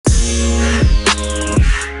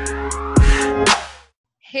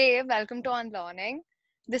Hey, welcome to Unlearning.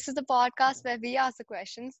 This is the podcast where we ask the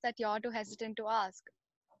questions that you're too hesitant to ask.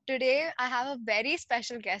 Today, I have a very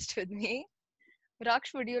special guest with me.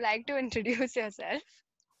 Raksh, would you like to introduce yourself?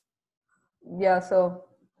 Yeah, so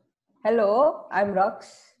hello, I'm Rux.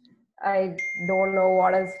 I don't know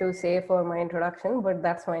what else to say for my introduction, but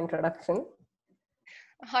that's my introduction.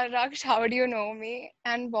 Raksh, how do you know me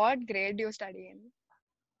and what grade do you study in?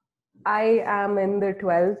 I am in the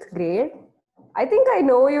 12th grade. I think I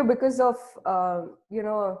know you because of, you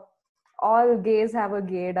know, all gays have a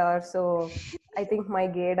gaydar. So I think my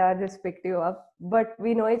gaydar just picked you up. But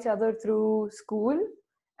we know each other through school,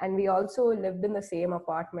 and we also lived in the same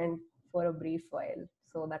apartment for a brief while.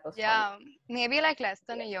 So that was fun. Yeah, maybe like less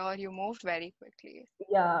than a year, you moved very quickly.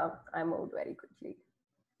 Yeah, I moved very quickly.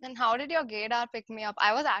 Then how did your gaydar pick me up?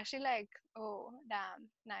 I was actually like, oh, damn,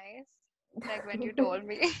 nice. Like when you told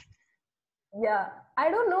me. Yeah, I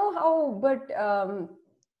don't know how, but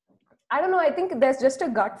I don't know. I think there's just a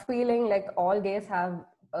gut feeling. Like all gays have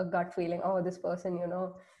a gut feeling. Oh, this person,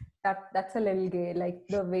 that's a little gay. Like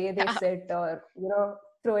the way they Yeah. sit, or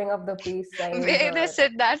throwing up the peace signs, Way they or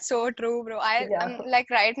sit, that's so true, bro. yeah. I'm like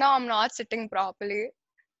right now, I'm not sitting properly.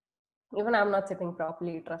 Even I'm not sitting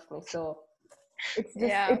properly. Trust me. So it's just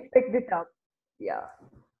Yeah. it picked it up. Yeah.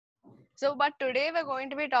 So, but today we're going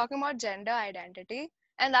to be talking about gender identity.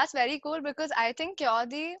 And that's very cool because I think you're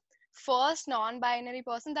the first non binary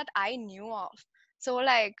person that I knew of. So,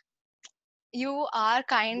 like, you are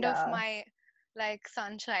kind of Yeah. my like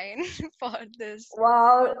sunshine for this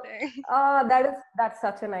Wow, whole thing. that's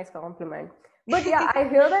such a nice compliment. But yeah, I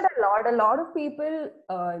hear that a lot. A lot of people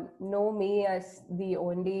know me as the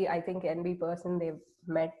only, I think, NB person they've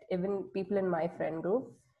met. Even people in my friend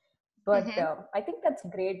group. But Hmm. I think that's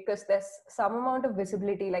great because there's some amount of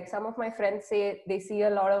visibility. Like some of my friends say they see a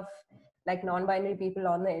lot of like non-binary people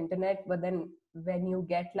on the internet, but then when you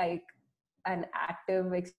get like an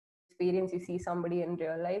active experience, you see somebody in real life,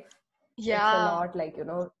 it's a lot Yeah. like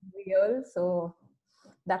real. So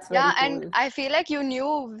that's very Yeah. cool. And I feel like you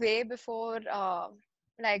knew way before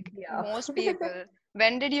like Yeah. most people.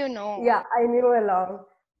 When did you know? Yeah, I knew along.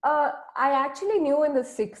 I actually knew in the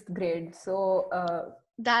sixth grade. So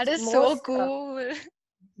That is so most cool.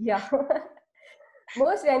 yeah.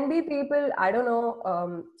 Most NB people, I don't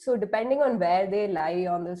know. So depending on where they lie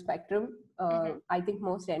on the spectrum, Hmm. I think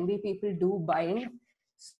most NB people do bind.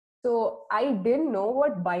 So I didn't know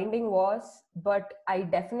what binding was, but I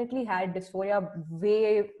definitely had dysphoria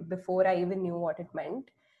way before I even knew what it meant.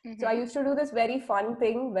 So I Hmm. used to do this very fun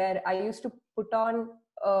thing where I used to put on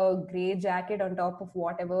a gray jacket on top of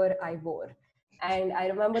whatever I wore. And I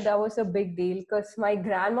remember that was a big deal because my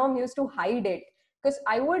grandmom used to hide it because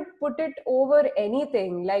I would put it over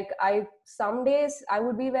anything. Like some days I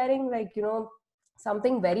would be wearing like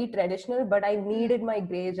something very traditional, but I needed my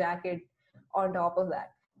gray jacket on top of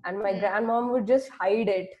that. And my Hmm. grandmom would just hide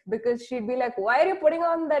it because she'd be like, "Why are you putting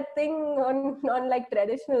on that thing on like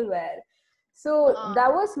traditional wear?" So Uh,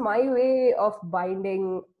 that was my way of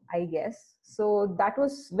binding, I guess. So that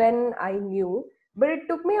was when I knew, but it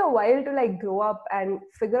took me a while to like grow up and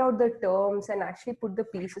figure out the terms and actually put the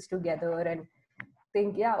pieces together and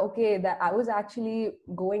think, yeah, okay, that I was actually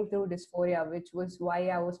going through dysphoria, which was why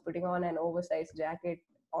I was putting on an oversized jacket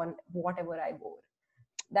on whatever I wore.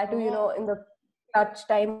 That too, oh. in the touch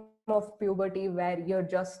time of puberty where you're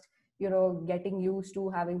just getting used to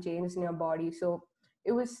having changes in your body. So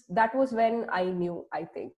that was when I knew, I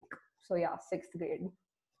think. So yeah, sixth grade.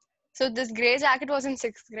 So this gray jacket was in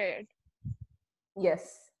sixth grade.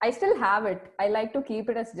 Yes, I still have it. I like to keep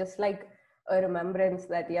it as just like a remembrance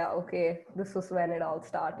that, yeah, okay, this was when it all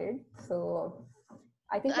started. So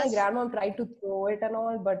I think my That's grandmom tried to throw it and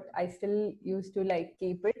all, but I still used to like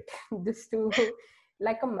keep it just to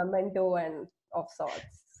like a memento and of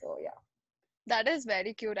sorts. So yeah. that is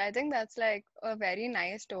very cute. I think that's like a very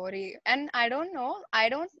nice story. And I don't know.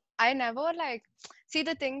 I never like see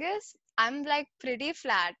the thing is I'm like pretty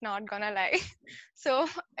flat, not gonna lie. So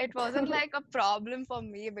it wasn't like a problem for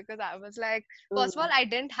me because I was like, first of all, Mm, I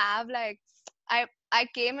didn't have like I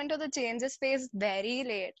came into the changes phase very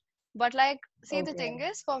late. But like see the okay. thing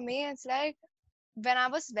is for me it's like when I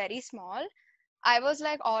was very small, I was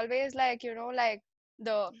like always like, like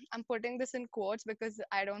I'm putting this in quotes because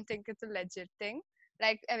I don't think it's a legit thing.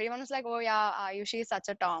 Like everyone was like, oh yeah, Ayushi is such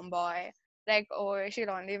a tomboy. Like, oh, she'll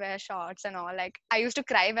only wear shorts and all. Like, I used to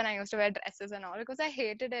cry when I used to wear dresses and all because I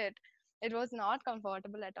hated it. It was not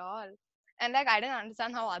comfortable at all. And like, I didn't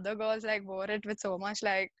understand how other girls like wore it with so much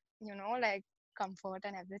like, like comfort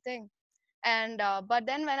and everything. And but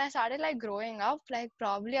then when I started like growing up, like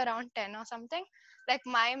probably around 10 or something, like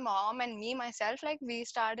my mom and me myself, like we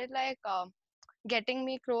started like getting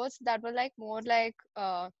me clothes that were like more like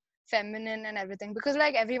feminine and everything, because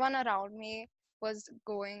like everyone around me was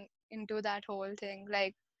going into that whole thing,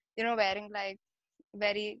 like, wearing like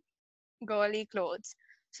very girly clothes.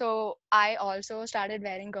 So I also started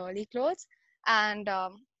wearing girly clothes, and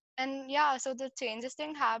yeah, so the changes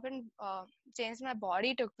thing happened. Change in my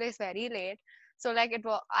body took place very late. So like it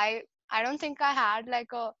was, I don't think I had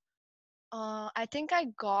like a I think I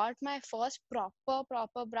got my first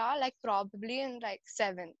proper bra like probably in like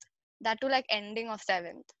seventh. That too like ending of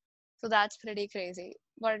seventh. So that's pretty crazy.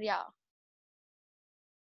 But yeah,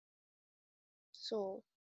 so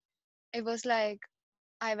it was like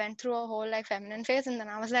I went through a whole like feminine phase, and then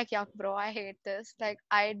I was like, yuck, bro, I hate this. Like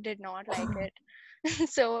I did not like it.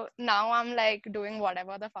 So now I'm like doing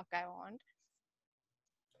whatever the fuck I want.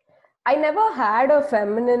 I never had a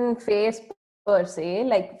feminine face per se,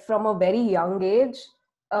 like from a very young age.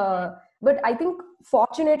 Mm-hmm. But I think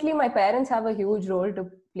fortunately, my parents have a huge role to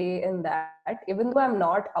play in that. Even though I'm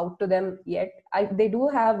not out to them yet, they do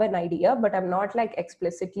have an idea, but I'm not like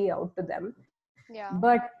explicitly out to them. Yeah.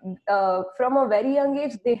 But from a very young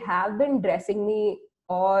age, they have been dressing me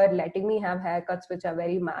or letting me have haircuts which are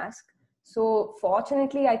very mask. So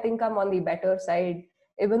fortunately, I think I'm on the better side,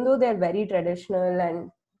 even though they're very traditional.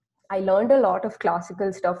 And I learned a lot of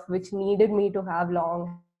classical stuff which needed me to have long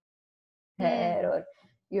hair or,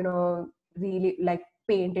 really like painted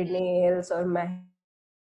nails or mehendi.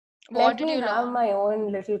 They let me What have did you my learn? own little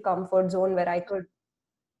comfort zone where I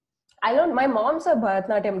learned, my mom's a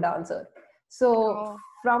Bharatanatyam dancer. So Oh.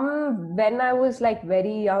 from when I was like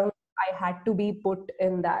very young, I had to be put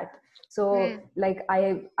in that. So Hmm. like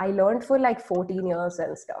I learned for like 14 years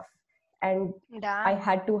and stuff. And I Damn.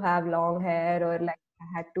 had to have long hair, or like I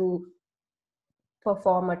had to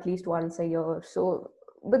perform at least once a year. So,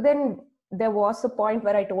 but then there was a point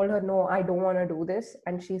where I told her, no, I don't want to do this.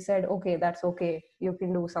 And she said, okay, that's okay. You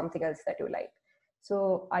can do something else that you like.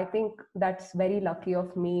 So I think that's very lucky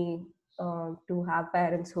of me, to have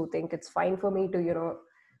parents who think it's fine for me to,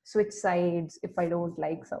 switch sides if I don't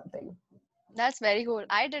like something. That's very cool.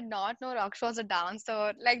 I did not know Raksh was a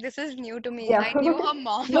dancer. Like this is new to me. Yeah. I knew her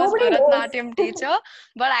mom was Nobody knows. Bharatanatyam teacher,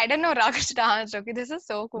 but I didn't know Raksh danced. Okay, this is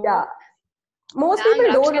so cool. Yeah. Most Damn,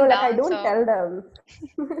 people Raksh don't know. can Like, I dance. don't tell them.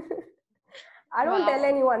 I don't tell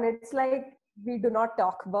Wow. anyone. It's like we do not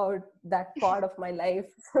talk about that part of my life.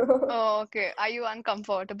 Oh, okay. Are you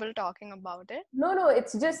uncomfortable talking about it? No, no,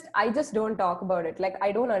 it's just, I just don't talk about it. Like,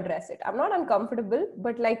 I don't address it. I'm not uncomfortable,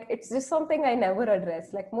 but like, it's just something I never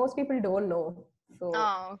address. Like, most people don't know. So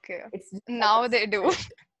Oh, okay. it's just like a Now they do.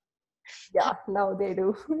 secret. Yeah, now they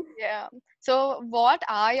do. Yeah. So, what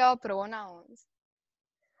are your pronouns?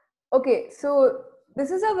 Okay, so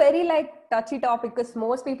this is a very like touchy topic because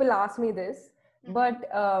most people ask me this, Mm-hmm. but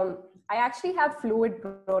I actually have fluid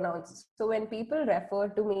pronouns. So when people refer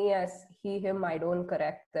to me as he, him, I don't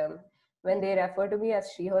correct them. When they Mm-hmm. refer to me as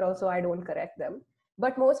she, her, also, I don't correct them.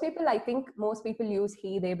 But most people, I think most people use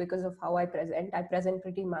he, they because of how I present. I present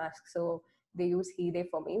pretty mask, so they use he, they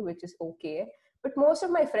for me, which is okay. But most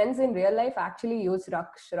of my friends in real life actually use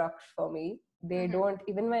raksh, raksh for me. They Mm-hmm. don't,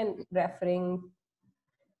 even when referring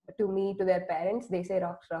to me to their parents, they say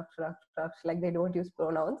rocks, rocks, rocks, rocks, like they don't use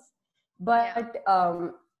pronouns. Yeah. But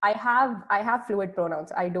I have fluid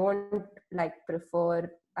pronouns. I don't like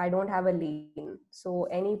prefer, I don't have a lean, so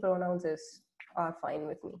any pronouns is are fine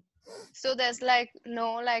with me. So there's like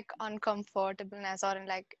no like uncomfortableness or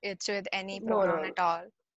like it's with any No, pronoun no. at all.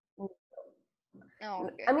 Oh, I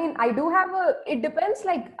okay. mean, I do have a, it depends.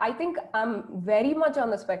 Like, I think I'm very much on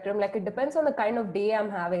the spectrum. Like, it depends on the kind of day I'm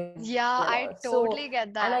having and all. Yeah, I So, totally and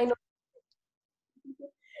get that. I know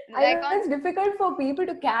Like it's on, difficult for people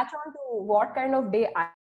to catch on to what kind of day I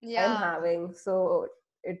am having. yeah, So it's,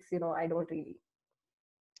 I don't really.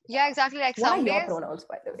 yeah, exactly. What Like are your some days, pronouns,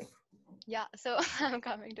 by the way? yeah. So I'm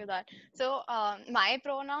coming to that. So my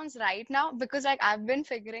pronouns right now, because like I've been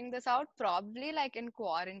figuring this out probably like in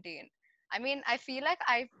quarantine. I mean, I feel like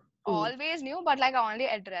I Mm, always knew, but like I only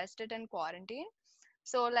addressed it in quarantine.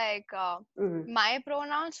 So like mm, my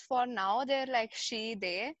pronouns for now they're like she,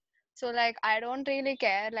 they. So like I don't really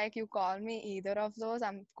care like you call me either of those.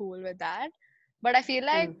 I'm cool with that. But I feel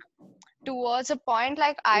like mm, towards a point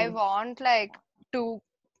like I mm, want like to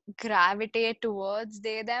gravitate towards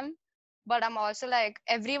they them. But I'm also like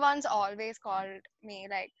everyone's always called me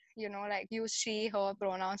like like use she her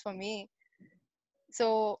pronouns for me.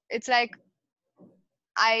 So it's like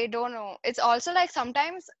I don't know. It's also like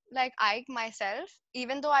sometimes like I myself,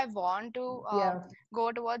 even though I want to yeah.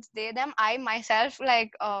 go towards they them, I myself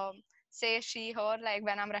like say she, her, like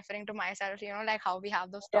when I'm referring to myself, like how we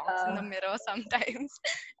have those talks in the Yeah. mirror sometimes.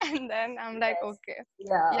 And then I'm like, Yes. okay.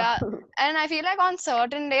 Yeah. Yeah. And I feel like on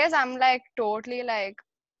certain days, I'm like totally like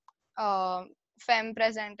uh, femme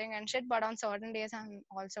presenting and shit, but on certain days, I'm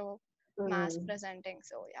also mass Mm. presenting.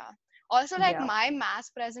 So, yeah. Also, like Yeah. my mass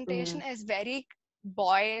Mm. presentation is very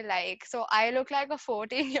boy like, so I look like a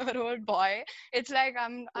 14-year-old boy. It's like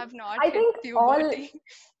I've not I hit think all puberty.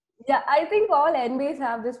 Yeah, I think all NBAs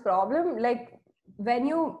have this problem. Like when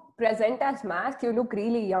you present as mask, you look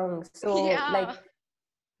really young. So Yeah. like,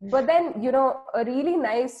 but then a really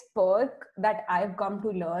nice perk that I've come to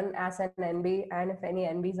learn as an NB, and if any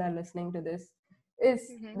NBs are listening to this, is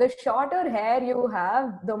Mhm. the shorter hair you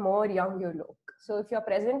have, the more young you look. So if you're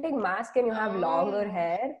presenting mask and you have longer Oh.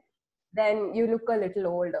 hair, then you look a little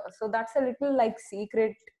older. So that's a little like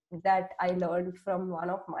secret that I learned from one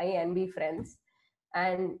of my NB friends.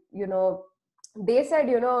 And they said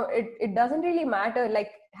it doesn't really matter,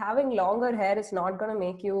 like having longer hair is not going to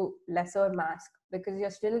make you lesser mask, because you're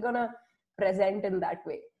still going to present in that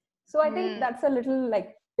way. So I think Hmm. that's a little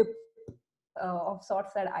like tip of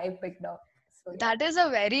sorts that I picked up. So yeah. That is a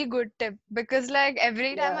very good tip because like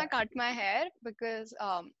every time Yeah. I cut my hair, because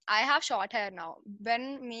I have short hair now.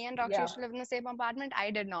 When me and Raksha Yeah. used to live in the same apartment,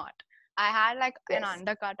 I did not. I had like an Yes.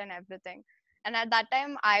 undercut and everything. And at that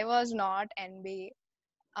time I was not NB.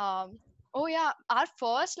 Um oh yeah, our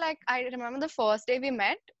first, like I remember the first day we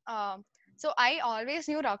met. So I always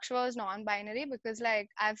knew Raksha was non-binary because like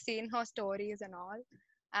I've seen her stories and all.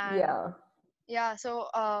 And Yeah. yeah, so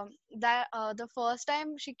that the first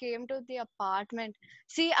time she came to the apartment,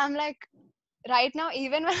 see, I'm like right now,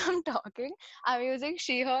 even when I'm talking, I'm using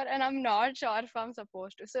she, her, and I'm not sure if I'm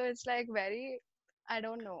supposed to. So it's like very, I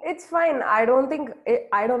don't know. It's fine. I don't think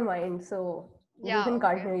I don't mind. So you Yeah, can okay.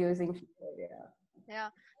 continue using Shikar, yeah. Yeah.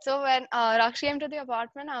 So when Rakshi came to the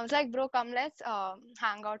apartment, I was like, bro, come, let's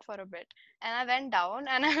hang out for a bit. And I went down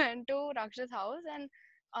and I went to Rakshi's house, and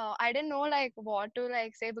I didn't know like what to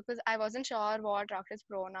like say because I wasn't sure what Rakshi's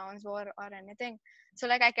pronouns were or anything. So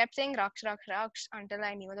like I kept saying Raksh, Raksh, Raksh until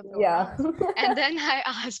I knew the Yeah. pronouns. And then I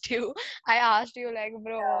asked you like,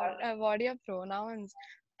 bro, Yeah. what are your pronouns?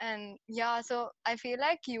 And yeah, so I feel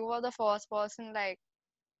like you were the first person like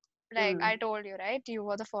Mm. I told you, right? You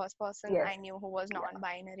were the first person Yes. I knew who was Yeah.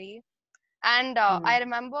 non-binary. And Mm. I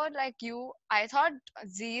remember like I thought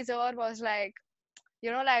Zer was like,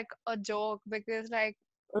 like a joke because like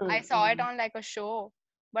I Mm. saw it Mm. on like a show,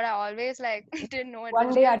 but I always like didn't know it was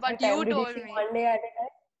One day real. at a But time. you Did you told see me. one day at a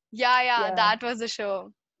time? Yeah, yeah, Yeah. that was the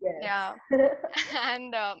show. Yeah. Yes.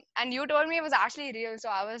 And you told me it was actually real. So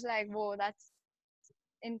I was like, whoa, that's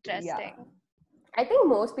Yeah. interesting. I think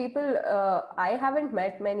most people, I haven't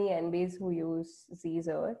met many NBs who use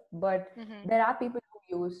Caesar, but Hmm. there are people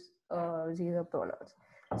who use Caesar pronouns.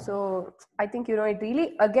 So I think, it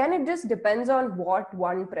really, again, it just depends on what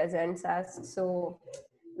one presents as. So,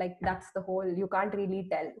 like, that's the whole, you can't really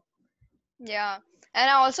tell. Yeah. And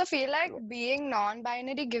I also feel like being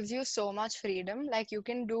non-binary gives you so much freedom. Like you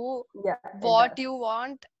can do Yeah, it what does. you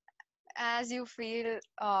want as you feel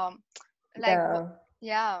like Yeah.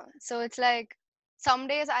 yeah. So it's like some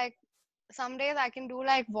days I some days I can do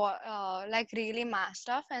like like really mass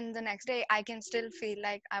stuff, and the next day I can still feel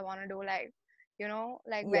like I want to do like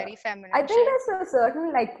like Yeah. very I feminine think shit. there's a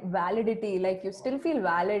certain like validity, like you still feel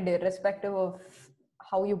valid irrespective of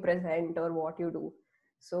how you present or what you do.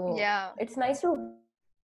 So Yeah. it's nice to have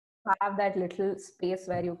that little space where you can, do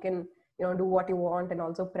what you want and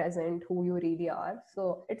also present who you really are.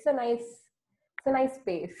 So it's a nice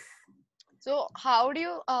space. So how do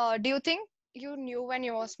you think you knew when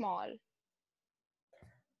you were small?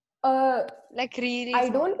 Uh, Like really I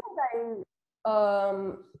small. don't think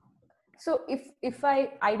so if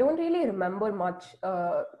I don't really remember much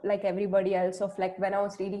like everybody else of like when I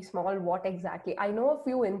was really small what exactly. I know a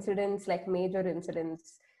few incidents, like major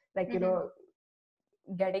incidents, like Mm-hmm.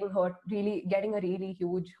 getting a really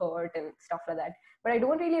huge hurt and stuff like that, but I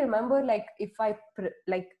don't really remember like if I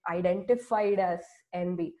like identified as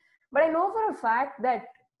NB. But I know for a fact that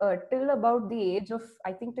till about the age of,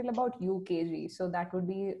 I think, till about UKG, so that would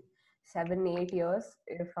be 7-8 years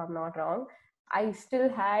if I'm not wrong, I still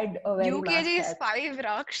had a very masked UKG is haircut. 5,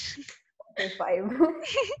 Raksh. Okay, 5.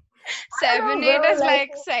 I don't 7, know, 8 bro. is Like,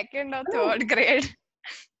 like second or I don't. third grade.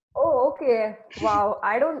 Oh, okay. Wow.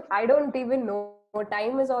 I don't even know. Time is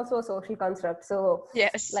also a social construct. So,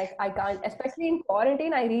 like, Yes. I can't, especially in quarantine, I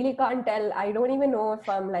really can't tell. I don't even know if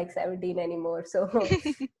I'm like 17 anymore. So,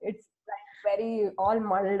 it's like very all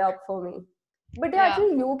muddled up for me. But yeah, Yeah.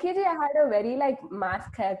 actually, UKG, I had a very like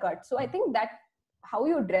mask haircut. So, I think that how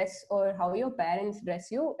you dress or how your parents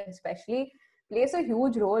dress you, especially, plays a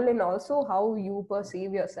huge role in also how you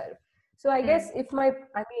perceive yourself. So I Hmm. guess if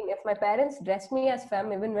my parents dressed me as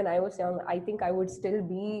femme even when I was young, I think I would still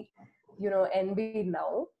be, NB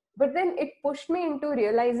now. But then it pushed me into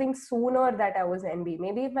realizing sooner that I was NB.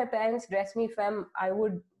 Maybe if my parents dressed me femme, I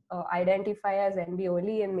would identify as NB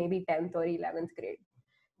only in maybe 10th or 11th grade.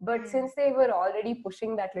 But Hmm. since they were already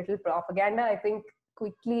pushing that little propaganda, I think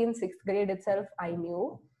quickly in sixth grade itself, I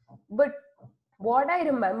knew. But what I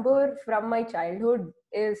remember from my childhood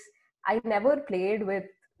is I never played with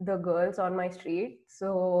the girls on my street.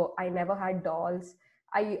 So I never had dolls.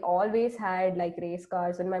 I always had like race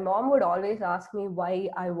cars, and my mom would always ask me why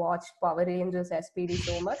I watched Power Rangers SPD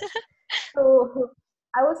so much. So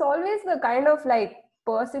I was always the kind of like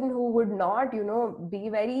person who would not, be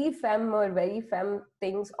very femme or very femme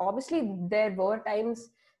things. Obviously, there were times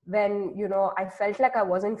when, I felt like I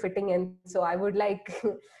wasn't fitting in. So I would like,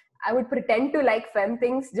 I would pretend to like femme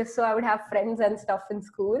things just so I would have friends and stuff in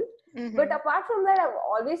school. But Mm-hmm. apart from that, I've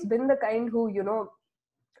always been the kind who,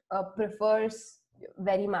 prefers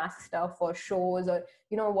very mask stuff or shows or,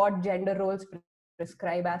 what gender roles prescribe as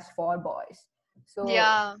for boys. So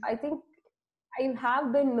I Yeah. think I have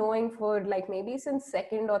been knowing for like maybe since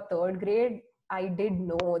second or third grade, I did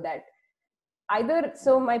know that either.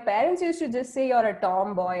 So my parents used to just say you're a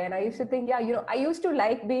tomboy, and I used to think, yeah, I used to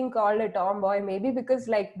like being called a tomboy, maybe because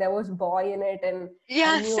like there was boy in it, and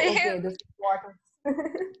I Yeah, knew, same. okay, this is what.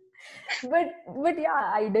 but but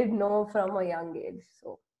yeah, I did know from a young age.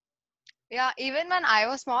 So Yeah, even when I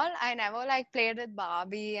was small, I never like played with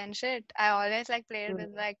Barbie and shit. I always like played with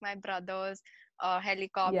mm, like my brothers,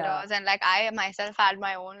 yeah, helicopters, and like I myself had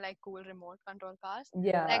my own like cool remote control cars.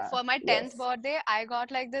 Like yeah, for my 10th yes, birthday, I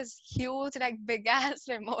got like this huge, like big ass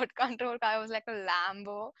remote control car. It was like a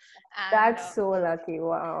Lambo, and that's so lucky.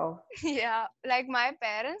 Wow. yeah, like my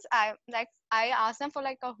parents, I asked them for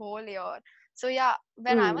like a whole year. So yeah,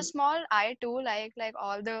 when I was Mm, small, I too like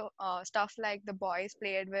all the stuff like the boys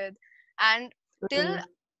played with, and till mm,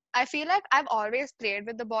 I feel like I've always played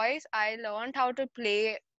with the boys. I learned how to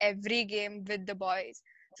play every game with the boys.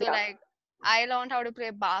 So yeah, like I learned how to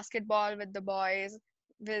play basketball with the boys,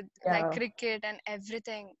 with like yeah. cricket and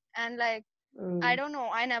everything. And like I Mm. don't know,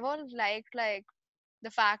 I never liked like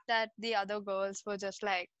the fact that the other girls were just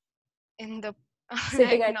like in the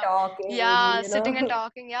Sitting like and no, talking, yeah, sitting and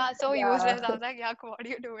talking, yeah, so yeah. useless. I was like, yuck, what are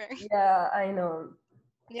you doing? Yeah, I know.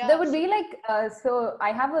 There Yeah, would so, be like, so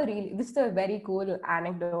I have this is a very cool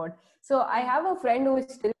anecdote. So I mm, have a friend who is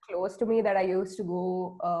still close to me that I used to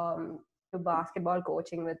go to basketball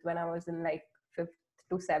coaching with when I was in like fifth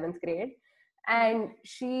to seventh grade. mm, And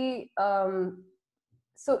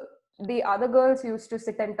so the other girls used to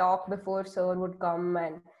sit and talk before sir would come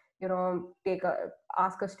and,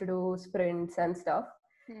 ask us to do sprints and stuff.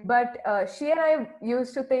 mm. But she and I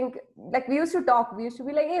used to think, like, we used to talk. We used to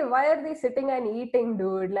be like, hey, why are they sitting and eating,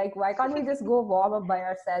 dude? Like, why can't we just go warm up by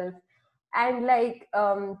ourselves? And like,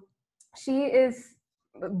 she is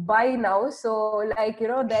bi now. So, like,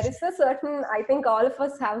 there is a certain, I think all of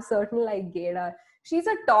us have certain like gaydar. She's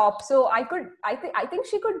a top. So I think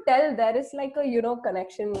she could tell there is like a,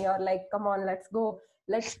 connection. You're like, come on, let's go.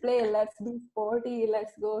 Let's play. Let's be sporty.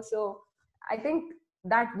 Let's go. So I think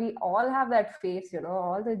that we all have that face,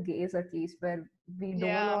 all the gays at least, where we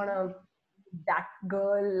don't Yeah, want to that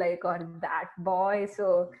girl like or that boy.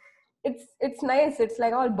 So it's nice. It's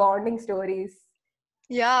like all bonding stories.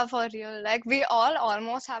 yeah, for real. Like we all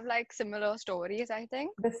almost have like similar stories, I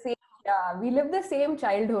think. The same, yeah. We live the same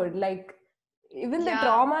childhood. Like even the Yeah,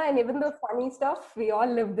 trauma and even the funny stuff, we all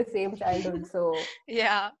live the same childhood. So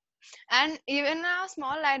yeah. And even now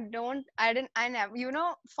small, I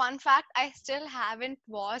never, fun fact, I still haven't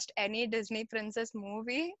watched any Disney princess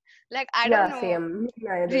movie. Like I don't yeah, know, same. Me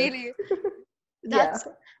neither. really. Yeah. That's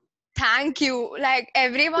Thank you. Like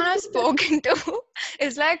everyone I've spoken to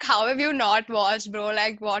is like, how have you not watched, bro?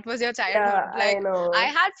 Like, what was your childhood? Yeah, I Like, I know.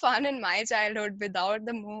 had fun in my childhood without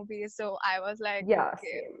the movies, so I was like, Yeah,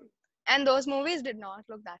 okay. same. And those movies did not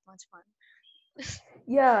look that much fun.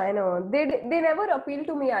 Yeah, I know. They never appeal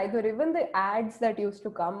to me either. Even the ads that used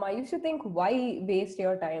to come, I used to think, why waste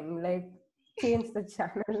your time? Like, change the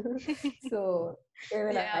channel. So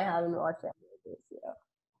even I Yeah. haven't watched any of this. Yeah.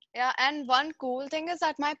 Yeah, and one cool thing is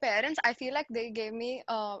that my parents, I feel like they gave me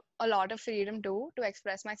a lot of freedom too to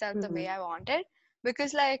express myself the way Mm-hmm. I wanted.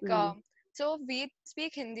 Because, like, Mm. so we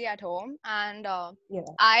speak Hindi at home, and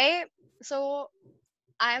Yeah. I, so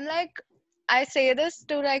I'm like, I say this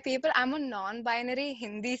to like people, I'm a non-binary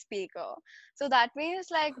Hindi speaker. So that means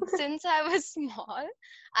like since I was small,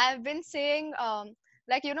 I've been saying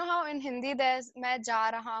like how in Hindi there's मैं जा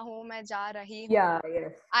रहा हूँ, मैं जा रही हूँ. Yeah.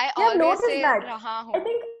 Yes. I Yeah, I've always noticed say that. रहा I हूँ.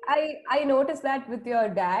 think I noticed that with your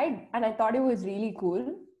dad, and I thought it was really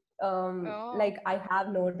cool. Oh. Like I have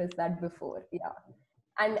noticed that before. Yeah.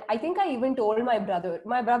 And I think I even told my brother.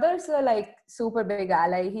 My brother's a like super big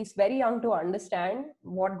ally. He's very young to understand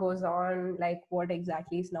what goes on, like what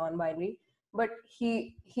exactly is non-binary, but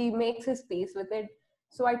he makes his peace with it.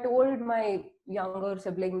 So I told my younger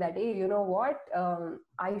sibling that, hey, you know what?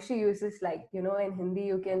 Ayushi uses, like, in Hindi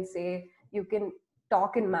you can say, you can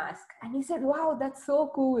talk in mask, and he said, wow, that's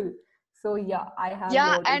so cool. So yeah, I have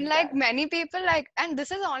Yeah, and noticed like that. many people like, and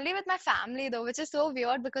this is only with my family though, which is so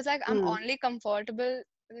weird because like I'm Mm, only comfortable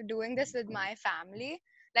doing this with my family.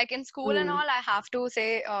 Like in school and mm, all, I have to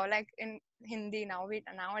say like in Hindi now.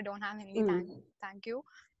 Now I don't have Hindi. mm. Thank you.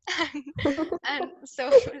 And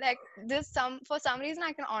so like this some for some reason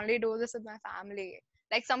I can only do this with my family.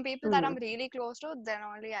 Like some people that I'm Mm. really close to, then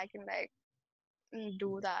only I can like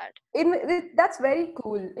do that. That's very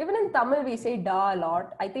cool. Even in Tamil, we say da a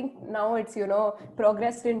lot. I think now it's,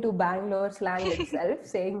 progressed into Bangalore slang itself,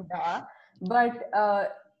 saying da. But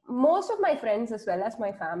most of my friends, as well as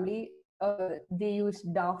my family, they use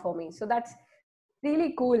da for me. So that's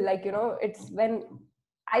really cool. Like, it's when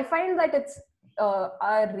I find that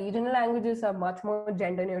our regional languages are much more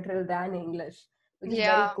gender neutral than English, which is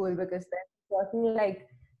very Yeah. cool because there's certain like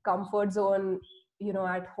comfort zone,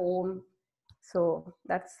 at home. So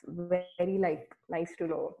that's very like nice to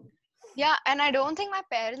know. Yeah, and I don't think my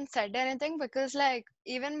parents said anything because, like,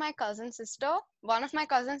 even my cousin sister, one of my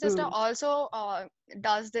cousin sister Mm, also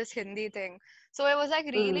does this Hindi thing. So it was like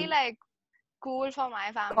really mm. like cool for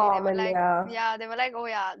my family. They were Common, like, yeah, yeah, they were like, oh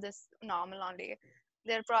yeah, this normal only.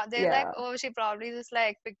 They're like, yeah, oh, she probably just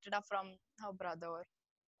like picked it up from her brother.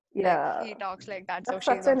 Like yeah. he talks like that, so That's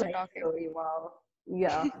she's such a also nice talking. story. Wow.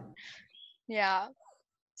 Yeah. Yeah.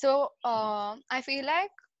 So I feel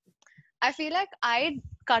like I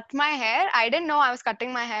cut my hair. I didn't know I was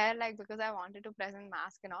cutting my hair like because I wanted to present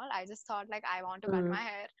mask and all. I just thought like I want to cut Mm. my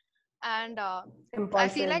hair. And I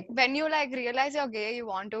feel Impulsive. like when you like realize you're gay, you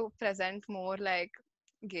want to present more like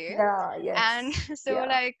gay. Yeah. And Yes. so Yeah.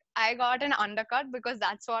 like I got an undercut because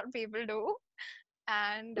that's what people do.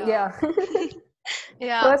 And Yeah.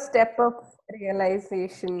 yeah, First step of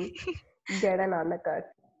realization, get an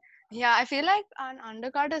undercut. yeah, I feel like an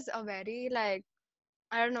undercut is a very like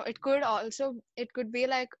I don't know. It could be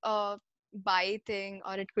like a bi thing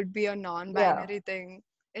or it could be a Yeah. non-binary thing.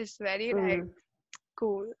 It's very like Mm.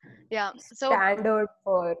 cool. Yeah. So Standard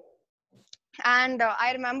for. and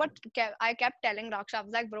I remember I kept telling Raksha, I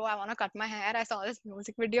was like, bro, I want to cut my hair. I saw this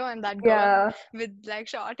music video and that girl Yeah. with like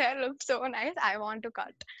short hair looked so nice. I want to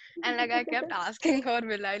cut. And like I kept asking her,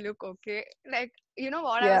 will I look okay? Like you know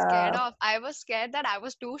what I was scared Yeah. of? I was scared that I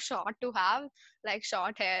was too short to have like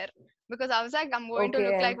short hair because I was like, I'm going to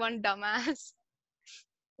look Okay. like one dumbass.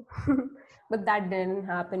 But that didn't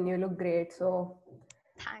happen. You look great. So,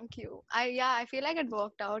 Thank you. I feel like it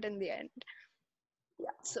worked out in the end. yeah.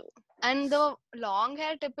 So and the long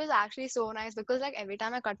hair tip is actually so nice because like every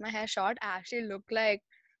time I cut my hair short, I actually look like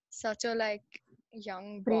such a like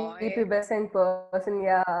young boy. Prepubescent person.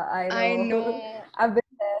 Yeah, I I know. know. I've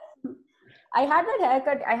been there. I had that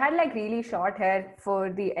haircut. I had like really short hair for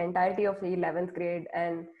the entirety of the 11th grade.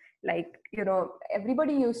 And like,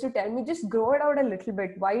 everybody used to tell me, just grow it out a little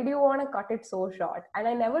bit. Why do you want to cut it so short? And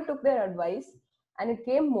I never took their advice. And it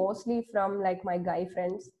came mostly from like my guy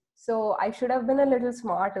friends. So I should have been a little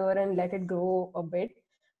smarter and let it grow a bit.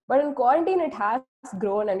 But in quarantine, it has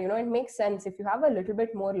grown. And, it makes sense. If you have a little bit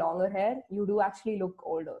more longer hair, you do actually look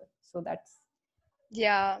older. So that's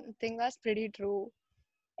Yeah, I think that's pretty true.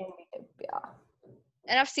 any tip. Yeah.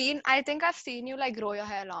 And I think I've seen you like grow your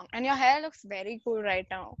hair long, and your hair looks very cool right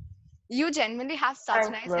now. You genuinely have such Thanks,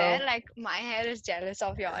 nice hair. bro. Like my hair is jealous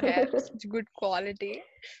of your hair. Such good quality.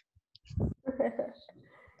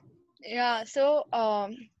 Yeah. So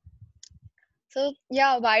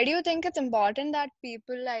yeah, why do you think it's important that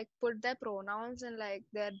people like put their pronouns in like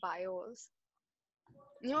their bios?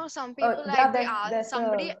 You know, some people Yeah, like there's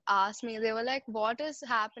somebody a asked me, they were like, what is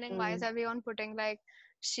happening? Why is mm, everyone putting like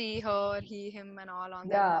she, her, he, him and all on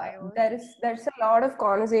their yeah, bios? there's a lot of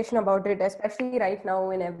conversation about it, especially right now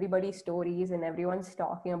in everybody's stories and everyone's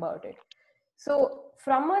talking about it. So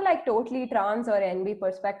from a like totally trans or NB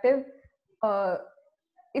perspective, uh,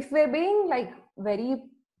 if we're being like very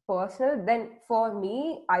personal, then for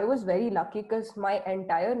me, I was very lucky because my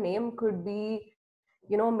entire name could be,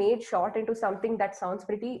 made short into something that sounds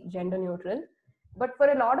pretty gender neutral. But for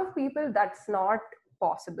a lot of people, that's not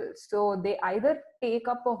possible. So they either take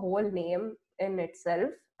up a whole name in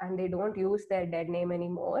itself and they don't use their dead name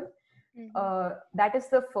anymore. Hmm. That is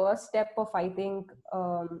the first step of, I think,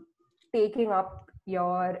 taking up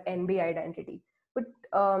your NB identity. But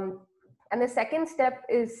and the second step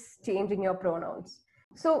is changing your pronouns.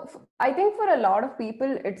 So I think for a lot of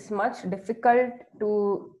people, it's much difficult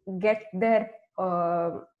to get their.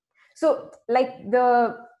 So like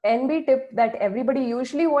the NB tip that everybody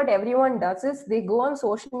usually what everyone does is they go on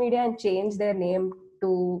social media and change their name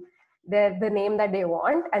to the name that they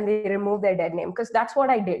want, and they remove their dead name, because that's what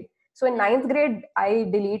I did. So in ninth grade, I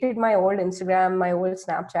deleted my old Instagram, my old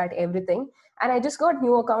Snapchat, everything, and I just got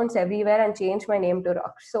new accounts everywhere and changed my name to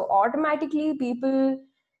Raksh. So automatically, people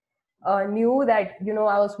knew that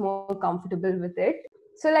I was more comfortable with it.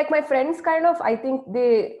 So like my friends, kind of, I think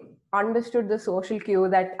they understood the social cue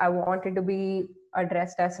that I wanted to be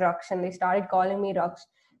addressed as Raksh, and they started calling me Raksh.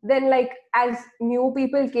 Then like as new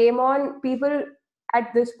people came on, people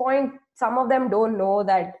at this point, some of them don't know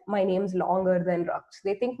that my name's longer than Raksh.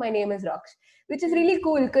 They think my name is Raksh, which is really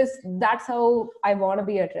cool because that's how I want to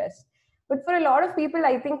be addressed. But for a lot of people,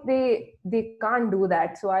 I think they can't do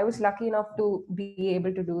that. So I was lucky enough to be able to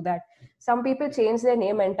do that. Some people change their name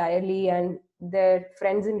entirely, and their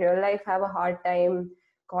friends in real life have a hard time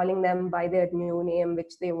calling them by their new name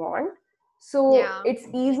which they want. So Yeah. it's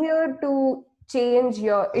easier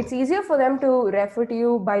for them to refer to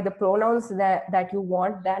you by the pronouns that you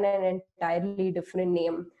want than an entirely different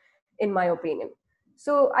name, in my opinion.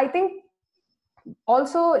 So I think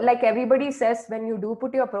also, like everybody says, when you do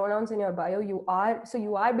put your pronouns in your bio, you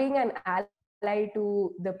are being an ally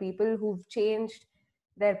to the people who've changed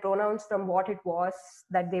their pronouns from what it was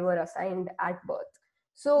that they were assigned at birth.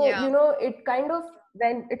 So Yeah.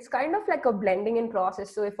 it's kind of like a blending in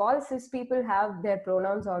process. So if all cis people have their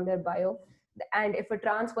pronouns on their bio, and if a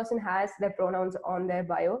trans person has their pronouns on their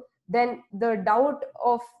bio, then the doubt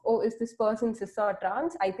of, oh, is this person cis or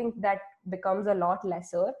trans, I think that becomes a lot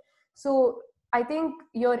lesser. So I think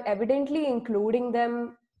you're evidently including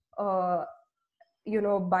them, uh,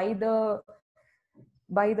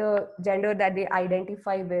 by the gender that they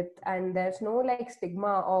identify with, and there's no like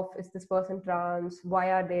stigma of, is this person trans?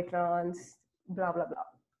 Why are they trans? Blah blah blah.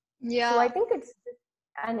 So I Yeah. think it's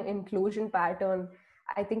an inclusion pattern.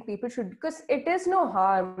 I think people should, because it is no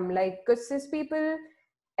harm. Like, because cis people,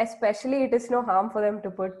 especially, it is no harm for them to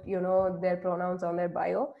put their pronouns on their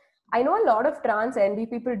bio. I know a lot of trans NB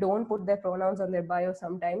people don't put their pronouns on their bio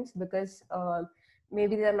sometimes because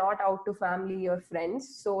maybe they're not out to family or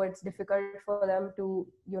friends, so it's difficult for them to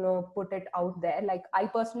put it out there. Like, I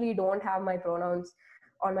personally don't have my pronouns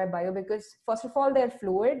on my bio because, first of all, they're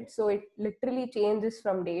fluid, so it literally changes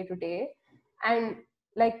from day to day. And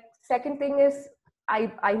like, second thing is,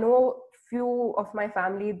 I know few of my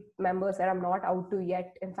family members that I'm not out to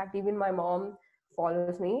yet. In fact, even my mom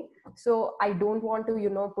follows me, so I don't want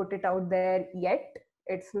to put it out there yet.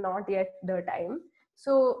 It's not yet the time.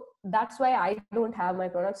 So that's why I don't have my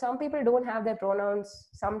pronouns. Some people don't have their pronouns.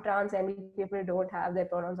 Some trans NB people don't have their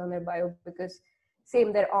pronouns on their bio because,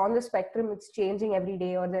 same, they're on the spectrum. It's changing every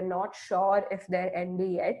day, or they're not sure if they're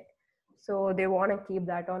NB yet, so they want to keep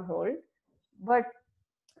that on hold. But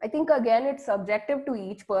I think again it's subjective to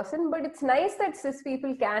each person, but it's nice that cis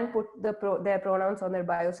people can put their pronouns on their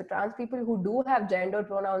bio. So trans people who do have gender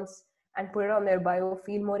pronouns and put it on their bio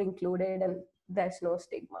feel more included, and there's no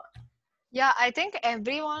stigma. Yeah, I think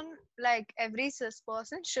everyone, like every cis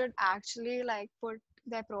person, should actually like put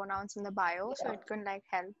their pronouns in the bio so Yeah, it can like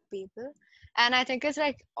help people. And I think it's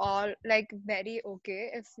like all like very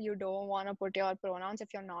okay if you don't want to put your pronouns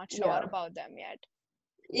if you're not sure yeah, about them yet.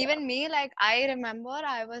 yeah. Even me, like I remember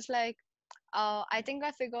I was like, I think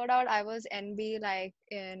I figured out I was NB like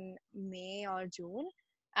in May or June,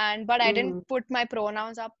 and but I didn't Mm, put my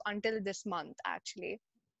pronouns up until this month actually.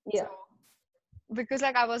 So yeah. because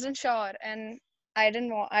like I wasn't sure and I didn't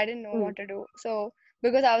know Mm, what to do. So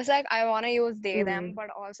because I was like I want to use they them, mm, but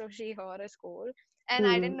also she her is cool. And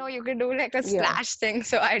I didn't mm, know you could do like a yeah. slash thing,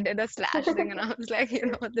 so I did a slash thing and I was like,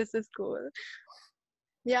 this is cool.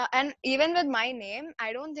 Yeah, and even with my name,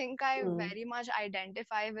 I don't think I Mm, very much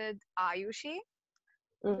identify with Ayushi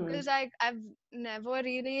mm, because like I've never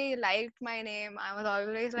really liked my name. I was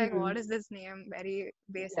always like, what mm, is this name? Very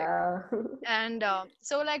basic. yeah. And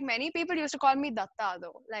so like many people used to call me Datta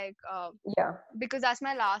though, like Yeah. because that's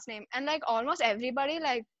my last name. And like almost everybody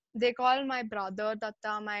like they call my brother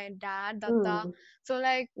Datta, my dad Datta. Mm, So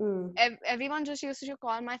like mm, everyone just used to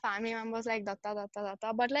call my family members like Datta, Datta,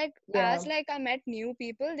 Datta. But like yeah. as like I met new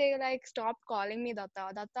people, they like stopped calling me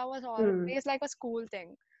Datta. Datta was Mm, always like a school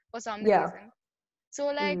thing for some yeah. reason. So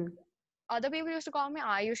like Mm, other people used to call me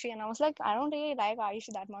Ayushi, and I was like, I don't really like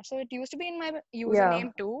Ayushi that much. So it used to be in my yeah.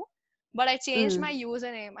 username too, but I changed my Mm,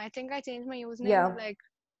 username. I think I changed my username yeah. in like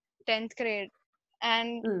 10th grade,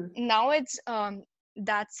 and Mm, now it's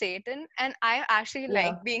that's Satan. And I actually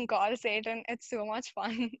like Yeah. being called Satan. It's so much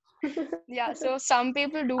fun. Yeah, so some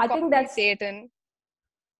people do I call think me Satan.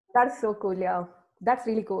 that's so cool. Yeah, that's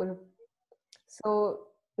really cool. So,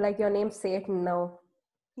 like your name's Satan now.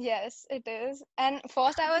 Yes, it is. And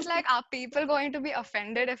first I was like, are people going to be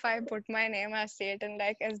offended if I put my name as Satan?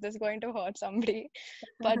 Like, is this going to hurt somebody?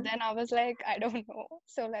 But then I was like, I don't know.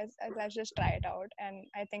 So let's just try it out. And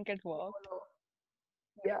I think it worked.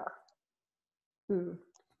 Yeah. Hmm.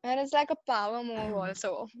 And it's like a power move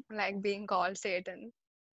also, like being called Satan.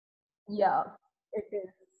 Yeah, it is.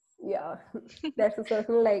 Yeah. There's a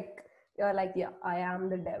certain like you're like, yeah, I am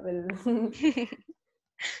the devil.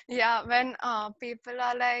 Yeah, when people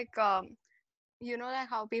are like, like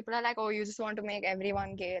how people are like, oh, you just want to make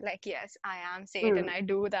everyone gay. Like, yes, I am Satan. Hmm. I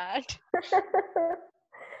do that.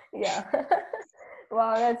 Yeah.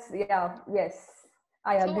 Wow, that's yeah, yes.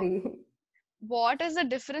 I So, agree. what is the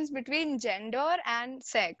difference between gender and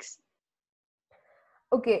sex?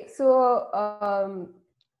 Okay, so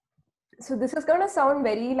this is gonna sound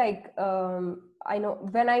very like I know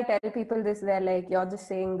when I tell people this, they're like, you're just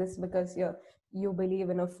saying this because you believe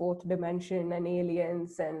in a fourth dimension and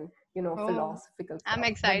aliens and Oh, philosophical I'm stuff.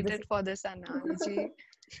 excited for this analogy.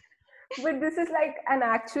 But this is like an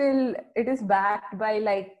actual, it is backed by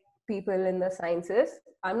like people in the sciences.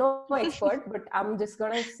 I'm no expert, but I'm just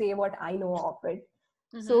gonna say what I know of it.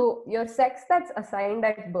 Mm-hmm. So your sex that's assigned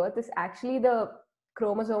at birth is actually the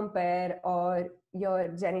chromosome pair or your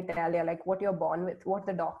genitalia, like what you're born with, what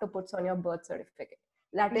the doctor puts on your birth certificate.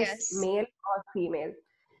 That is Yes. male or female.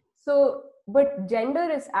 So, but gender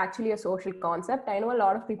is actually a social concept. I know a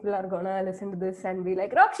lot of people are gonna listen to this and be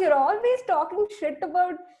like, Raksh, you're always talking shit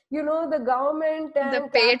about, the government The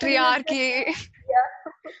and capitalism. patriarchy.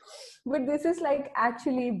 Yeah. But this is like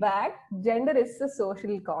actually back. Gender is a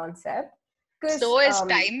social concept. Because, So is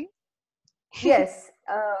time. yes,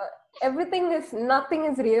 nothing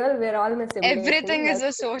is real. We're all in a simulation. Everything is That's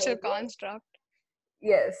a the social thing. construct.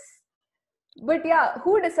 Yes. But yeah,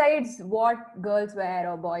 who decides what girls wear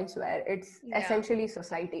or boys wear? It's Yeah. essentially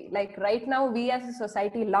society. Like right now, we as a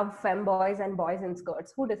society love femboys and boys in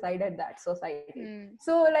skirts. Who decided that? Society. Hmm.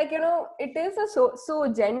 So, like, it is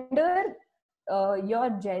so gender, your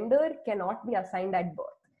gender cannot be assigned at birth.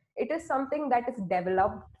 It is something that is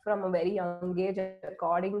developed from a very young age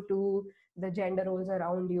according to the gender roles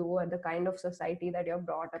around you or the kind of society that you're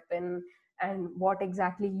brought up in and what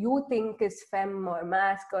exactly you think is femme or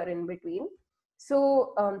mask or in between.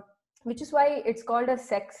 So, which is why it's called a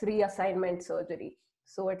sex reassignment surgery.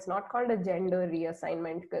 So it's not called a gender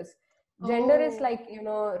reassignment because gender is Oh. like,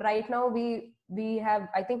 right now we have,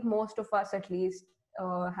 I think most of us at least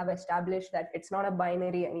have established that it's not a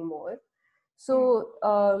binary anymore. Hmm.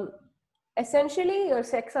 So essentially, your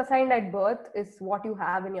sex assigned at birth is what you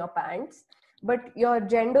have in your pants, but your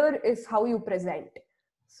gender is how you present.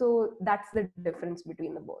 So that's the difference between the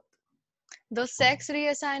both. The sex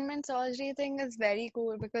reassignment surgery thing is very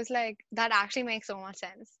cool because, like, that actually makes so much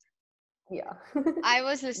sense. Yeah. I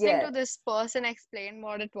was listening Yeah. to this person explain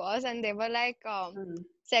what it was, and they were like, Mm.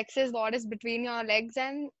 sex is what is between your legs,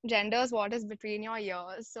 and gender is what is between your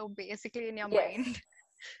ears. So basically, in your Yes. mind.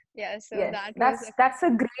 Yeah, so Yes. that was That's a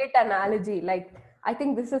great analogy. Like I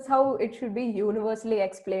think this is how it should be universally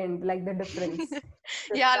explained, like the difference.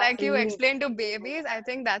 Because yeah, that's like you really explained to babies. I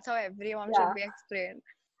think that's how everyone yeah. should be explained.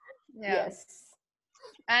 Yeah. Yes.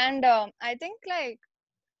 And I think like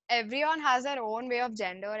everyone has their own way of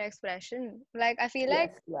gender expression. Like I feel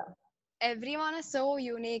like Yes. Yeah. everyone is so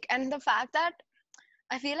unique, and the fact that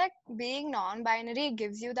I feel like being non-binary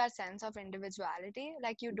gives you that sense of individuality.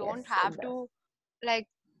 Like you Yes, don't it have does. to like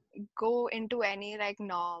go into any like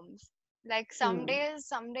norms. Like Hmm.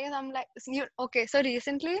 some days I'm like, okay. So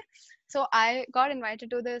recently, so I got invited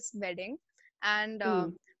to this wedding, and Hmm.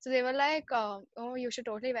 so they were like, oh, you should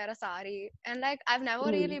totally wear a sari. And like I've never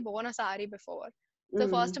Hmm. really worn a sari before. So Hmm.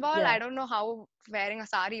 first of all, Yeah. I don't know how wearing a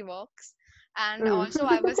sari works. And Hmm. also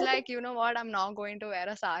I was like, you know what, I'm not going to wear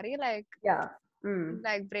a sari. Yeah. Hmm.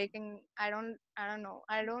 Like breaking, I don't know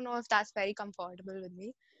if that's very comfortable with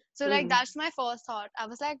me. So like Hmm. that's my first thought. I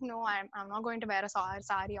was like, no, I'm not going to wear a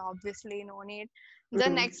sari, obviously, no need. The Hmm.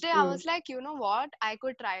 next day I Hmm. was like, you know what, I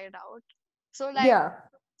could try it out. So like, Yeah.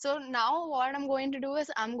 so now what I'm going to do is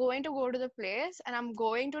I'm going to go to the place and I'm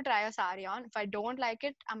going to try a sari on. If I don't like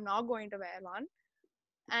it, I'm not going to wear one.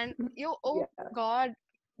 And oh Yeah. god,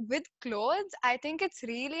 with clothes, I think it's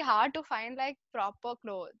really hard to find like proper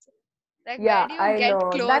clothes. Like, where Yeah, do you I get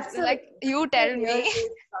know. clothes? Like, you That's tell a real me.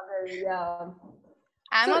 struggle. Yeah.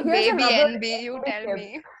 I'm So a here's baby another NB. You NB tell tip.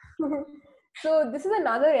 me. So this is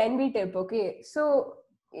another NB tip. Okay. So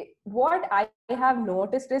what I have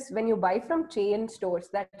noticed is when you buy from chain stores,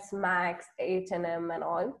 that's Max, H&M and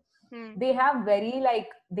all, Hmm. they have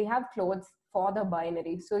they have clothes for the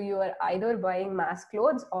binary. So you are either buying mass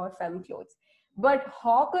clothes or femme clothes. But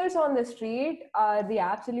hawkers on the street are the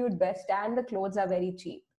absolute best, and the clothes are very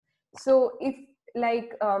cheap. So if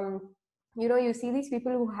like you see these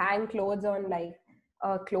people who hang clothes on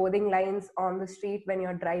clothing lines on the street when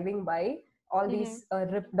you're driving by, all Mm-hmm. these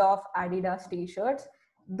ripped off Adidas t-shirts,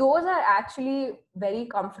 those are actually very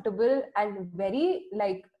comfortable and very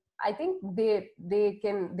I think they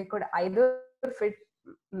could either fit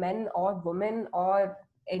men or women or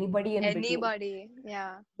anybody in between. Anybody.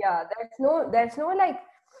 Yeah. Yeah,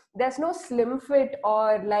 there's no slim fit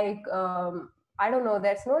or I don't know,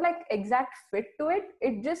 there's no like exact fit to it.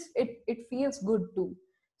 It feels good too.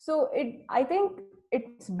 So it I think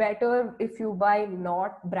it's better if you buy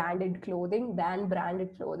not branded clothing than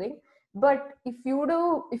branded clothing. But if you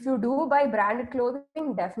do buy branded clothing,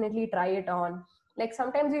 definitely try it on. Like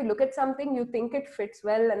sometimes you look at something, you think it fits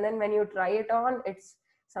well, and then when you try it on, it's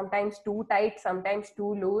sometimes too tight, sometimes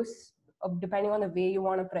too loose, depending on the way you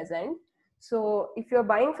want to present. So if you're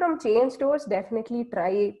buying from chain stores, definitely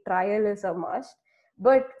trial is a must.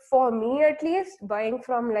 But for me at least, buying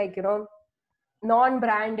from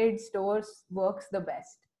non-branded stores works the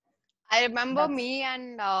best. I remember That's me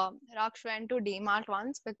and Raksh went to DMart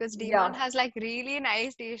once because DMart yeah, has like really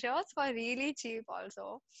nice t-shirts for really cheap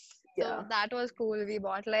also. So yeah. that was cool. We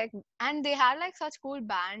bought like, and they had like such cool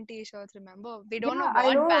band t-shirts. Remember, we don't know Yeah, I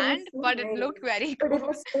what know, it was band, so but it nice. looked very But it cool.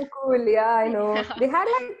 was so cool. Yeah, I know. Yeah. They had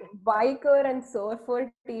like biker and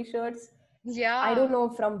surfer t-shirts. I don't Yeah. know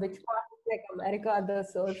from which part of like America the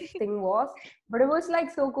surf thing was, but it was like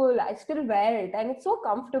so cool. I still wear it and it's so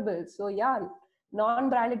comfortable. So yeah,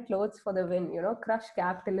 non-branded clothes for the win, crush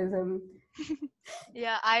capitalism.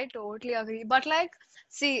 Yeah, I totally agree. But like,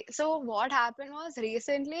 see, so what happened was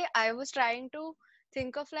recently I was trying to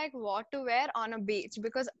think of like what to wear on a beach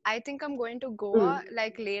because I think I'm going to Goa Mm,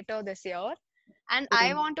 like later this year. And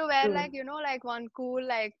I mm, want to wear mm, like, like one cool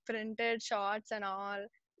like printed shorts and all,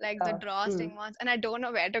 like the yeah, drawstring mm. ones. And I don't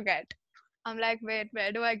know where to get. I'm like, wait,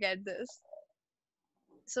 where do I get this?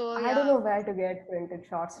 So I don't yeah. know where to get printed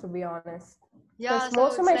shorts to be honest, Yeah, because so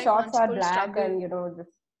most of it's my like shorts one are full black struggle. and just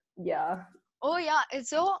yeah. Oh yeah, it's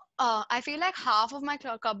so I feel like half of my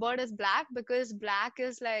cupboard is black because black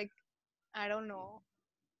is like I don't know.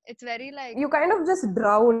 It's very like You kind of just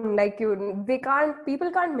drown, like they can't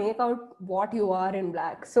people can't make out what you are in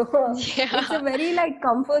black. So it's a yeah. very like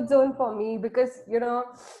comfort zone for me, because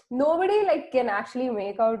nobody like can actually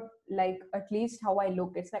make out like at least how I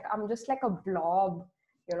look. It's like I'm just like a blob,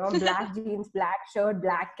 black jeans, black shirt,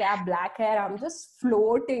 black cap, black hair. I'm just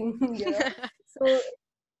floating. So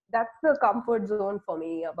that's the comfort zone for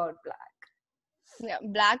me about black. Yeah,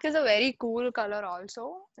 black is a very cool color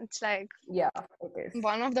also. It's like Yeah, it is.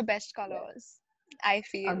 one of the best Yeah, colors, I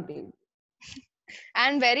feel. agreed.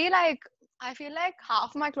 And very like I feel like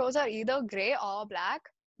half my clothes are either gray or black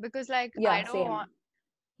because like I Yeah, don't same. want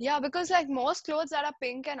yeah, because like most clothes that are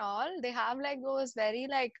pink and all, they have like those very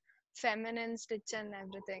like feminine stitch and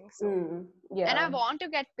everything. So and I Yeah. want to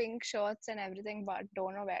get pink shirts and everything, but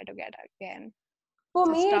don't know where to get again. For It's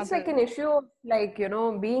a me, it's like struggle. an issue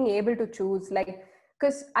of being able to choose,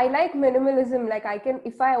 because I like minimalism. Like I can,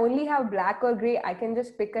 if I only have black or gray, I can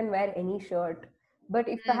just pick and wear any shirt. But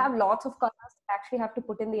if I Mm. have lots of colors, I actually have to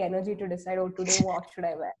put in the energy to decide, oh, today what should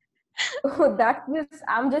I wear? So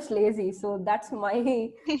I'm just lazy. So that's my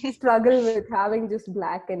struggle with having just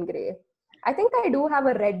black and gray. I think I do have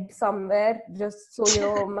a red somewhere, just so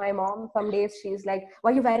my mom some days she's like,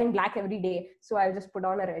 why are you wearing black every day? So I'll just put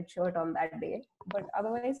on a red shirt on that day. But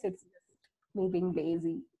otherwise, it's just me being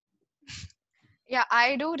lazy. Yeah,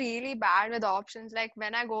 I do really bad with options. Like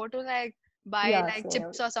when I go to like buy Yeah, like same.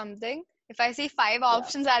 chips or something, if I see five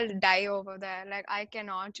Yeah. options, I'll die over there. Like I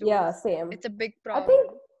cannot Yeah, choose. same. It's a big I think,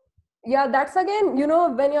 problem. yeah, that's again,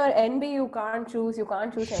 when you're NB, you can't choose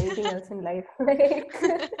anything else in life. Like,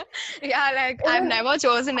 Yeah, like I've even never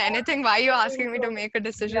chosen I anything. Why are you also asking me to make a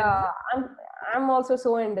decision? yeah, I'm also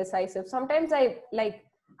so indecisive. Sometimes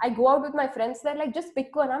I go out with my friends, they're like, just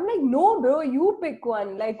pick one. I'm like, no, bro, you pick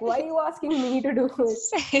one. Like, why are you asking me to do it?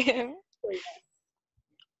 Same. So,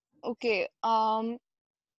 Okay.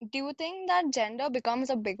 Do you think that gender becomes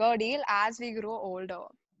a bigger deal as we grow older?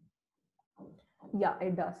 yeah,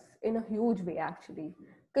 it does in a huge way, actually.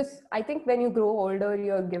 Because I think when you grow older,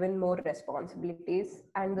 you're given more responsibilities,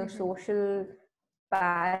 and the Hmm. social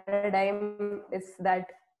paradigm is that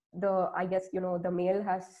I guess, the male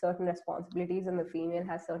has certain responsibilities and the female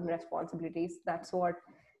has certain responsibilities. That's what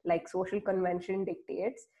like social convention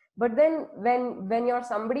dictates. But then when you're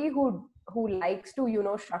somebody who likes to, you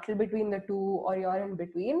know, shuttle between the two, or you're in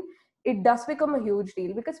between, it does become a huge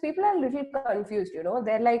deal, because people are a little confused, you know.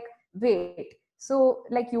 They're like, wait, so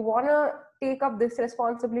like you want to take up this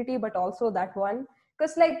responsibility but also that one?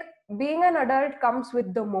 Because like being an adult comes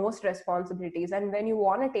with the most responsibilities, and when you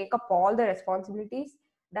want to take up all the responsibilities,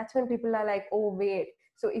 that's when people are like, oh wait.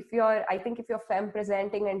 So if you're, I think if you're femme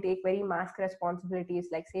presenting and take very mask responsibilities,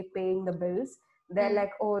 like say paying the bills, they're Mm.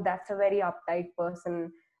 like, oh, that's a very uptight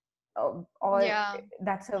person, or Yeah.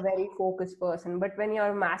 that's a very focused person. But when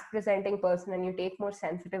you're a mask presenting person and you take more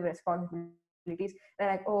sensitive responsibilities,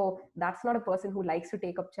 they're like, oh, that's not a person who likes to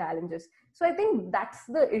take up challenges. So I think that's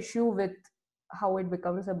the issue with how it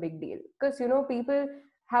becomes a big deal, because, you know, people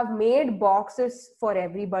have made boxes for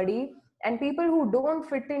everybody, and people who don't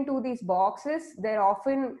fit into these boxes, they're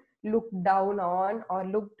often looked down on or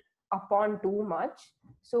looked upon too much.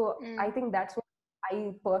 So I Mm. think that's what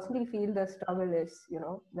I personally feel the struggle is, you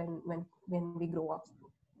know, when we grow up.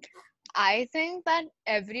 I think that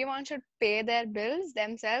everyone should pay their bills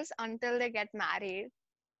themselves until they get married.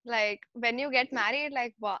 Like when you get married,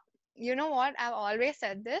 like what, you know what? I've always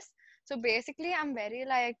said this. So basically, I'm very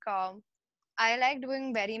like I like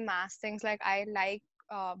doing very mass things. Like I like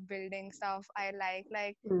building stuff. I like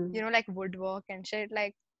Mm. like woodwork and shit.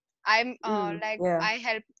 Like I'm like Yeah. I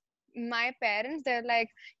help my parents. They're like,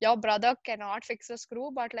 your brother cannot fix a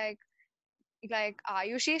screw, but like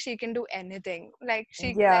Ayushi, she can do anything. Like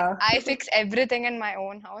like Yeah. I fix everything in my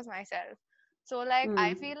own house myself. So like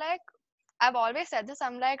I Mm. feel like I've always said this.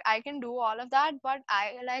 I'm like, I can do all of that, but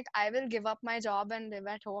I will give up my job and live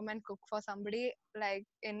at home and cook for somebody like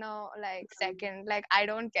in a like second. Like I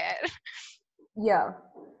don't care. Yeah.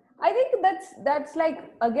 I think that's like,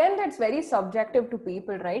 again, that's very subjective to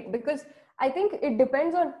people, right? Because I think it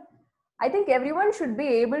depends on, I think everyone should be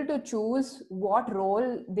able to choose what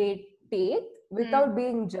role they take Mm, without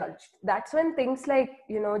being judged. That's when things like,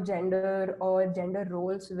 you know, gender or gender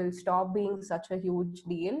roles will stop being such a huge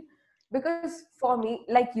deal. Because for me,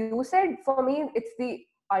 like you said, for me, it's the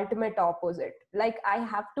ultimate opposite. Like I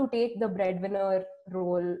have to take the breadwinner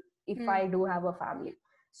role if mm, I do have a family.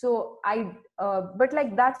 So but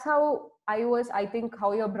like that's how I was, I think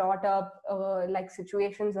how you're brought up, like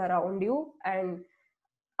situations around you and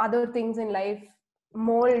other things in life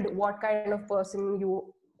mold what kind of person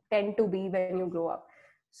you tend to be when you grow up.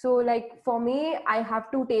 So like for me, I have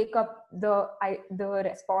to take up the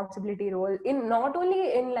responsibility role in, not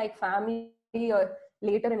only in like family or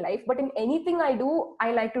later in life, but in anything I do,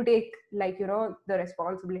 I like to take, like, you know, the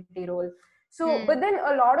responsibility role. So but mm. then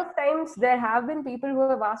a lot of times there have been people who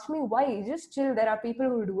have asked me, why, just chill, there are people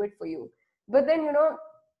who do it for you. But then, you know,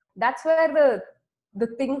 that's where the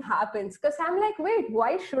thing happens, because I'm like, wait,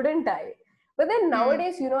 why shouldn't I? But then Mm.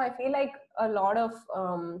 nowadays, you know, I feel like a lot of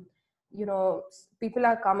you know, people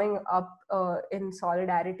are coming up in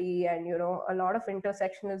solidarity, and you know, a lot of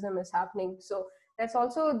intersectionalism is happening. So there's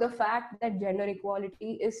also the fact that gender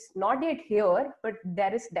equality is not yet here, but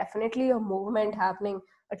there is definitely a movement happening,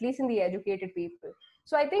 at least in the educated people.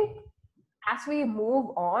 So I think as we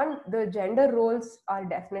move on, the gender roles are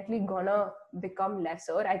definitely gonna become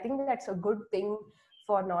lesser. I think that's a good thing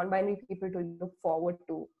for non-binary people to look forward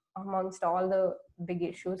to amongst all the big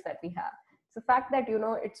issues that we have. It's the fact that, you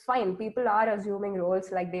know, it's fine. People are assuming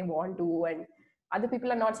roles like they want to, and other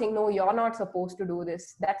people are not saying, no, you're not supposed to do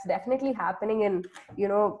this. That's definitely happening in, you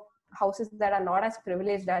know, houses that are not as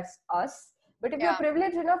privileged as us. But if you're Yeah.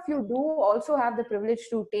 privileged enough, you do also have the privilege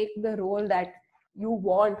to take the role that you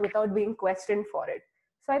want without being questioned for it.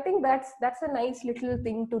 So I think that's a nice little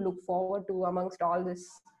thing to look forward to amongst all this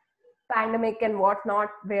pandemic and whatnot,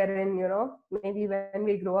 wherein, you know, maybe when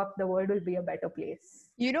we grow up, the world will be a better place.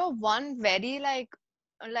 You know, one very like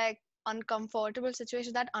uncomfortable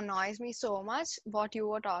situation that annoys me so much, what you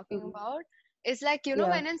were talking Mm. about, is like, Yeah.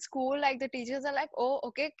 when in school, like the teachers are like, oh,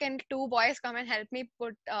 okay, can two boys come and help me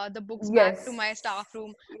put the books back to my Yes. staff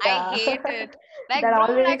room? I Yeah. hate it. Like, That bro,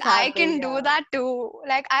 like always I happens. can do Yeah. that too.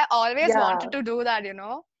 Like, I always Yeah. wanted to do that,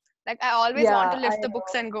 like I always want Yeah. to I lift the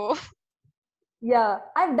books know. and go. Yeah,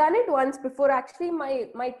 I've done it once before. Actually,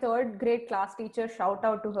 my third grade class teacher, shout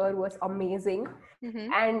out to her, was amazing, Hmm.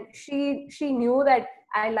 and she knew that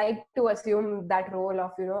I like to assume that role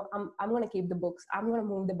of, you know, I'm gonna keep the books, I'm gonna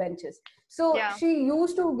move the benches. So Yeah. she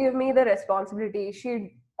used to give me the responsibility. She'd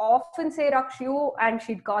often say Rakshu, and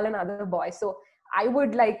she'd call another boy. So I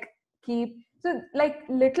would like keep, so like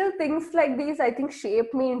little things like these, I think,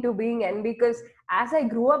 shaped me into being N, because as I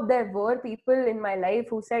grew up, there were people in my life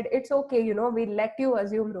who said, it's okay, you know, we let you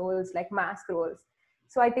assume roles like mask roles.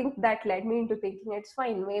 So I think that led me into thinking, it's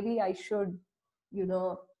fine. Maybe I should, you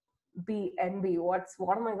know, be NB.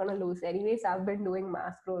 What am I gonna lose? Anyways, I've been doing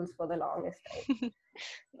mask rolls for the longest time.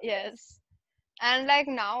 Yes. And like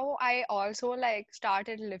now I also like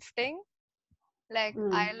started lifting. Like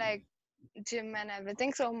Mm. I like gym and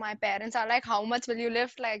everything. So my parents are like, how much will you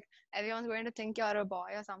lift? Like everyone's going to think you're a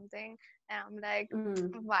boy or something. And I'm like,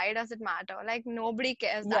 Mm. why does it matter? Like nobody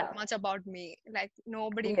cares that Yeah. much about me. Like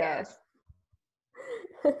nobody Yeah. cares.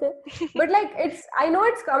 But like, I know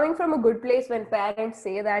it's coming from a good place when parents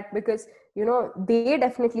say that, because they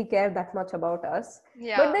definitely care that much about us.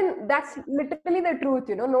 But Yeah. then that's literally the truth.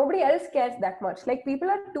 Nobody else cares that much. Like, people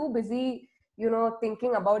are too busy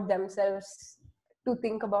thinking about themselves to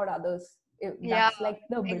think about others. Yeah, That's like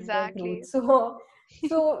the bitter truth. exactly.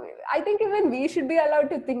 So I think even we should be allowed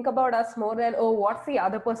to think about us more than, oh, what's the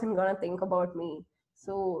other person gonna think about me.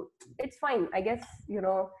 So it's fine, I guess.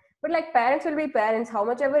 But like, parents will be parents, how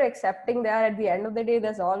much ever accepting they are, at the end of the day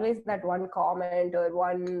there's always that one comment or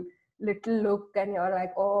one little look, and you're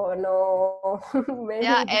like, oh no, maybe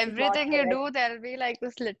Yeah, this is not everything you correct. do, there'll be like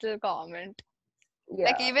this little comment.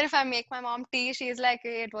 Like Yeah. even if I make my mom tea, she's like,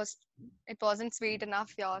 hey, it wasn't sweet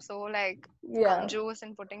enough, yeah. So like Yeah. conjuice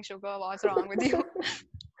and putting sugar, what's wrong with you?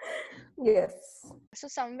 Yes. So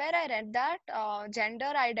somewhere I read that gender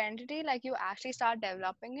identity, like you actually start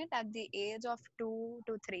developing it at the age of 2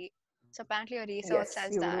 to 3. So apparently your research Yes,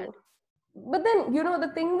 says you that. do. But then,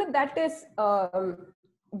 the thing with that is,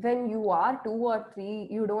 when you are 2 or 3,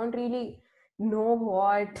 you don't really know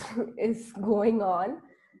what is going on.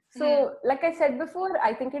 Hmm. So like I said before,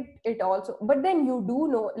 I think it also, but then you do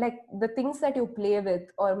know, like, the things that you play with,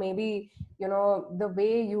 or maybe the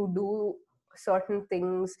way you do certain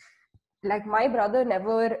things. Like, my brother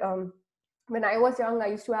never, when I was young, I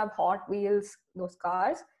used to have Hot Wheels, those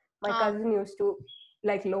cars. My Ah, cousin used to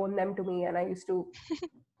like loan them to me, and I used to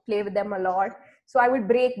play with them a lot. So I would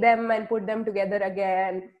break them and put them together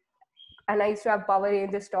again. And I used to have Power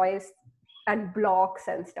Rangers toys and blocks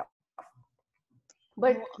and stuff.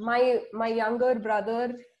 But wo- my younger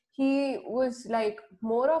brother, he was like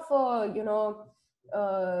more of a,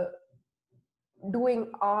 uh,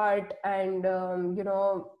 doing art, and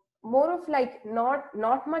more of like,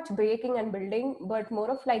 not much breaking and building, but more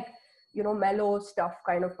of like, mellow stuff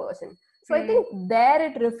kind of person. So I hmm. think there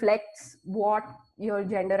it reflects what your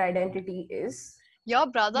gender identity is. Your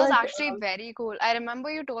brother's But actually very cool. I remember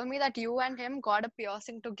you told me that you and him got a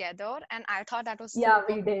piercing together, and I thought that was yeah, super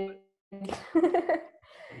we cool. did.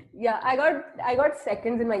 Yeah, I got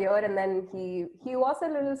seconds in my ear, and then he was a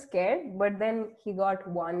little scared, but then he got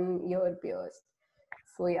one ear pierced.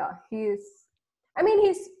 So yeah, I mean,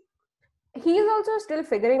 he's also still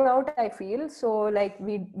figuring out, I feel. So like,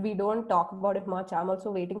 we don't talk about it much. I'm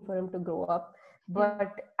also waiting for him to grow up. Hmm. But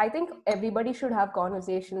I think everybody should have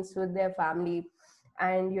conversations with their family,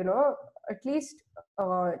 and at least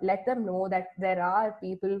let them know that there are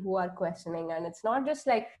people who are questioning, and it's not just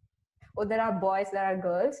like, oh, there are boys, there are girls.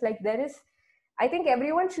 Like, there is, I think everyone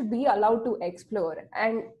should be allowed to explore. And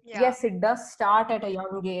yes, Yeah. it does start at a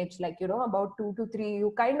young age, like, about 2 to 3,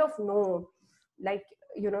 you kind of know, like,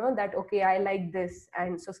 that, okay, I like this,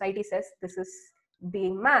 and society says this is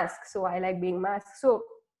being masked, so I like being masked. So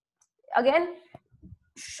again,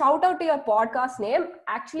 shout out to your podcast name.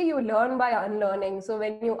 Actually, you learn by unlearning. So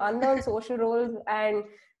when you unlearn social roles, and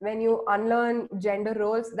when you unlearn gender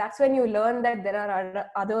roles, that's when you learn that there are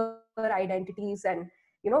other identities, and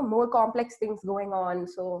more complex things going on.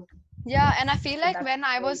 Yeah, and I feel So like that's when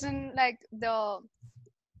I very. was in like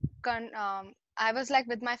I was like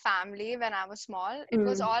with my family when I was small, it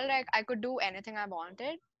was Mm, all like I could do anything I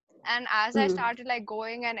wanted. And as I mm, started like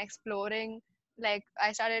going and exploring, like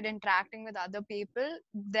I started interacting with other people,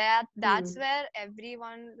 that's mm. where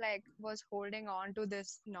everyone like was holding on to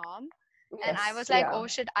this norm. And I Yes, was like, yeah. oh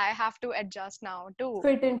shit, I have to adjust now too.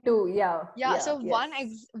 Fit into, yeah, Yeah, yeah, so yes.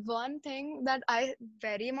 one thing that I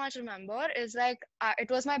very much remember is like it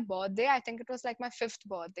was my birthday. I think it was like my fifth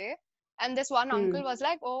birthday, and this one uncle Mm, was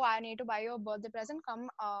like, "Oh, I need to buy you a birthday present. Come,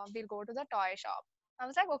 we'll go to the toy shop." I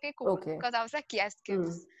was like, "Okay, cool," okay. because I was like, "Yes, Mm,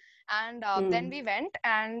 gifts." And then mm. we went,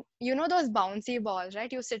 and you know those bouncy balls,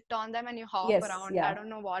 right? You sit on them and you hop Yes, around. I yeah. don't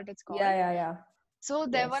know what it's called. Yeah, yeah, yeah. So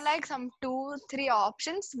there were Yes. like some 2, 3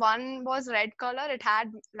 options. One was red color. It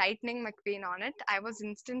had Lightning McQueen on it. I was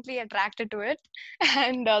instantly attracted to it.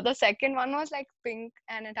 And the second one was like pink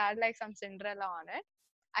and it had like some Cinderella on it.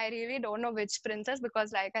 I really don't know which princess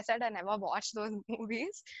because, like I said, I never watched those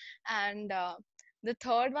movies. And the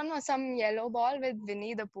third one was some yellow ball with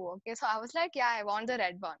Winnie the Pooh. Okay, so I was like, yeah, I want the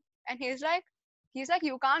red one. And he's like,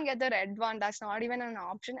 you can't get the red one. That's not even an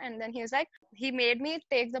option. And then he made me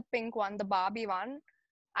take the pink one, the Barbie one.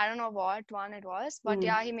 I don't know what one it was, but Mm.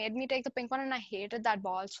 yeah, he made me take the pink one, and I hated that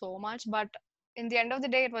ball so much. But in the end of the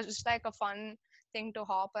day, it was just like a fun thing to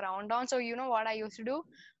hop around on. So you know what I used to do?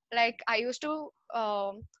 Like I used to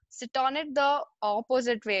sit on it the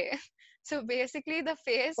opposite way. So basically, the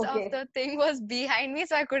face of Okay. the thing was behind me,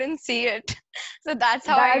 so I couldn't see it. So that's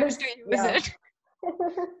how I That used is, to use yeah. it.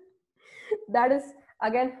 That is,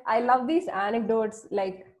 again, I love these anecdotes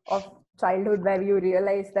like of childhood where you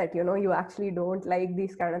realize that, you actually don't like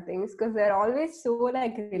these kind of things, because they're always so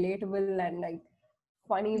like relatable and like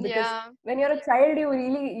funny. Because Yeah. when you're a child, you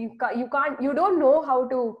really, you don't know how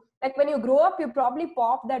to, like when you grow up, you probably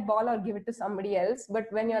pop that ball or give it to somebody else, but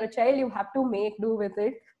when you're a child, you have to make do with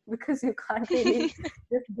it because you can't really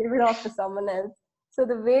just give it off to someone else. So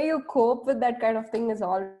the way you cope with that kind of thing is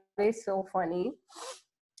always so funny.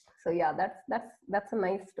 So yeah, that's a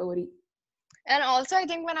nice story. And also, I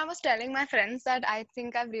think when I was telling my friends that I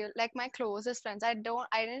think like my closest friends, I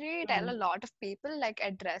didn't really tell a Mm. lot of people, like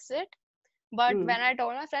address it. But Mm. when I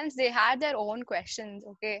told my friends, they had their own questions,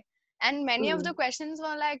 okay? And many of the Mm. questions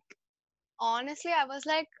were like, honestly, I was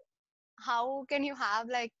like, how can you have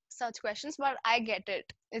like such questions? But I get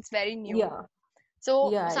it. It's very new. Yeah,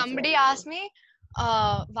 So yeah, it's somebody very asked new. me,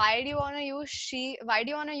 why do you want to use why do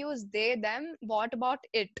you want to use they, them? What about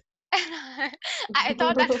it? And I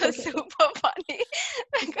thought that was super funny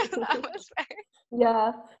because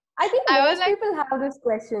Yeah, I think I was most like, people have this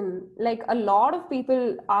question. Like a lot of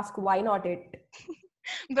people ask, why not it?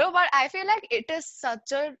 bro, but I feel like it is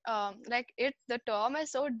such a the term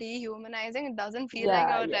is so dehumanizing. It doesn't feel like Yeah,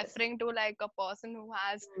 you're yes. referring to like a person who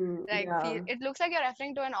has Mm, like feel. yeah, It looks like you're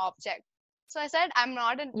referring to an object. So I said yeah. I'm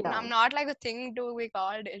not like a thing to be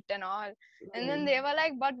called it and all. And then Mm, they were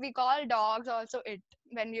like, but we call dogs also it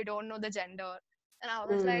when you don't know the gender. And I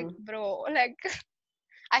was like, mm, bro, like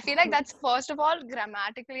I feel like that's first of all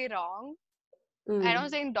grammatically wrong. I don't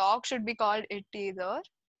mm, think dog should be called it either.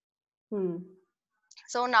 mm.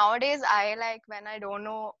 So nowadays, I like when I don't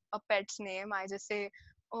know a pet's name, I just say,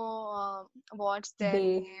 "Oh, what's their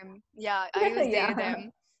They. name?" Yeah, I use they Yeah.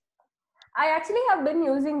 them. I actually have been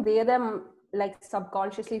using they them like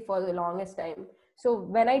subconsciously for the longest time. So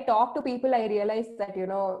when I talk to people, I realize that,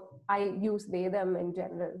 I use they them in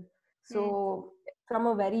general. Hmm. So from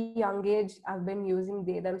a very young age, I've been using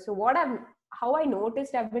they them. So how I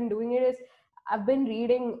noticed I've been doing it is I've been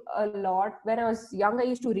reading a lot. When I was young, I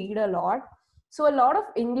used to read a lot. So a lot of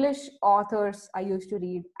English authors I used to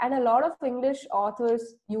read, and a lot of English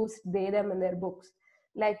authors used they them in their books.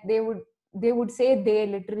 Like they would say they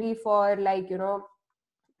literally for like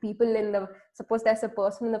people in the, suppose there's a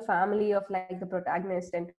person in the family of like the protagonist,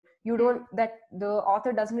 and you don't, Hmm. that the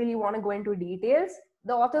author doesn't really want to go into details,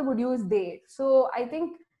 the author would use they. So I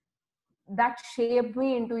think that shaped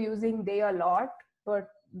me into using they a lot, but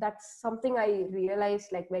that's something I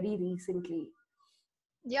realized like very recently.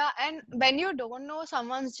 Yeah, and when you don't know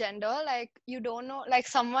someone's gender, like you don't know, like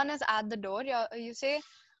someone is at the door, you say,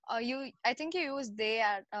 I think you use they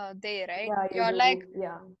at they, right? Yeah, you You're like, do.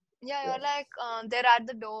 Yeah. yeah, you're Yes. like, they're at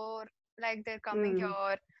the door, like they're coming Mm.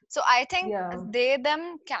 here. So I think Yeah. they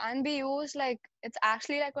them can be used like it's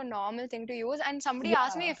actually like a normal thing to use. And somebody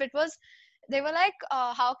asked me Yeah. if it was, they were like,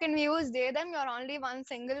 how can we use they them? You're only one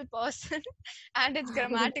single person, and it's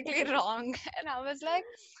grammatically wrong. And I was like,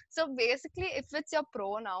 so basically, if it's your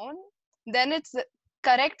pronoun, then it's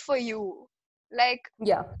correct for you. Like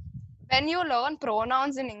Yeah. when you learn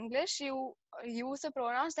pronouns in English, you use the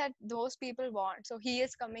pronouns that those people want. So he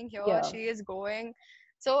is coming here, Yeah. she is going.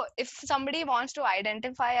 So if somebody wants to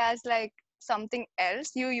identify as like something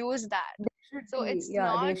else, you use that. They should So be. it's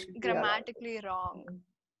Yeah, they not should be allowed. grammatically wrong.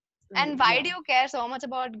 Mm, And why yeah. do you care so much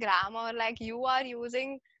about grammar? Like you are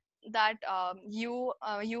using that you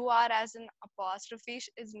are as an apostrophe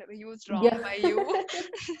is used wrong Yeah. by you.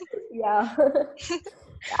 Yeah.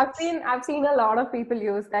 I've seen a lot of people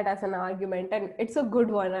use that as an argument, and it's a good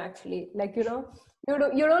one actually. Like, you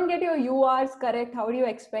don't get your URs correct. How do you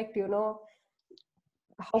expect,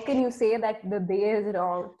 how can you say that the they is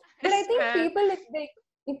wrong? I But I think swear. people,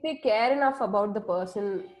 if they care enough about the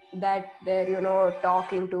person that they're,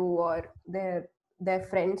 talking to, or they're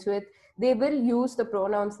friends with, they will use the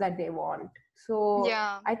pronouns that they want. So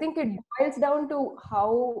Yeah. I think it boils down to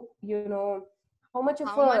how, how much of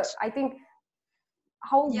How a, much? I think,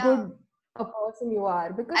 how Yeah. good a person you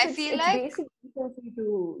are, because I it's feel it's like basic decency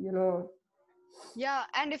to, yeah,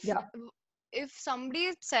 and yeah. if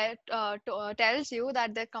somebody tells you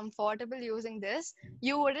that they're comfortable using this,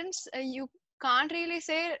 you can't really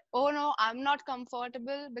say, oh no, I'm not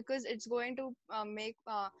comfortable because it's going to make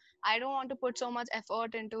I don't want to put so much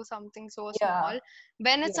effort into something so Yeah. small.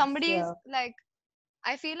 When it's Yes. somebody's Yeah. like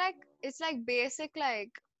I feel like it's like basic, like,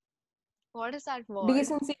 what is that word?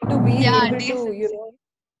 Decency to be Yeah, able to, decency.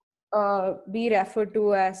 be referred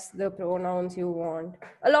to as the pronouns you want.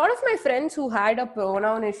 A lot of my friends who had a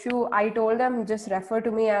pronoun issue, I told them just refer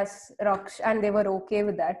to me as Raksh, and they were okay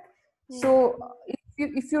with that. So Hmm.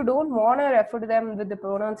 if you don't want to refer to them with the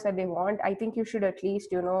pronouns that they want, I think you should at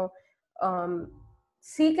least um,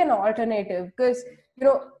 seek an alternative, because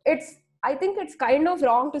it's I think it's kind of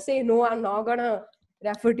wrong to say no. I'm not gonna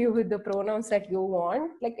refer to you with the pronouns that you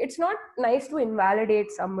want. Like, it's not nice to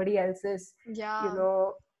invalidate somebody else's you Yeah.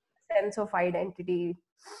 know sense of identity.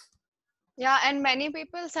 Yeah, and many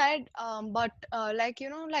people said, but like,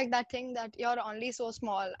 like that thing that you're only so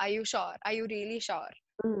small. Are you sure? Are you really sure?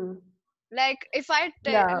 Mm. Like, if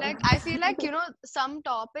Yeah. like, I feel like, some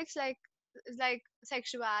topics like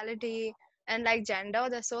sexuality and like gender,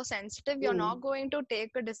 they're so sensitive. You're Mm. not going to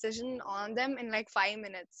take a decision on them in like 5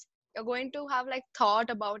 minutes. You're going to have like thought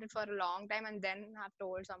about it for a long time and then have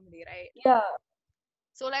told somebody, right? Yeah.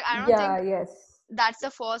 So like, I don't Yeah. think Yes. that's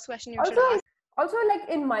the first question you should Also, ask. like,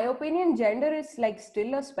 in my opinion, gender is like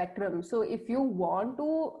still a spectrum. So if you want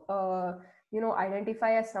to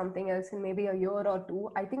identify as something else in maybe a year or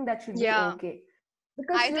two, I think that should be Yeah, okay.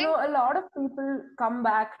 Because I think, a lot of people come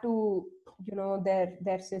back to their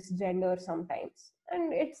cisgender sometimes,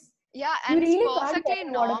 and yeah, you and it's really can't perfectly tell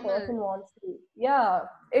what a normal. person wants to. Yeah,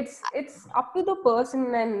 it's up to the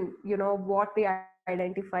person, and what they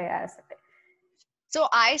identify as. So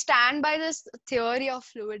I stand by this theory of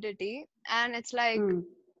fluidity, and it's like Mm,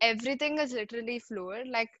 everything is literally fluid.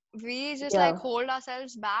 Like, we just like yeah. hold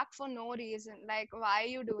ourselves back for no reason. Like, why are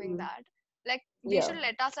you doing Mm, that? Like, we yeah. should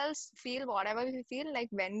let ourselves feel whatever we feel, like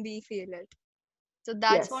when we feel it. So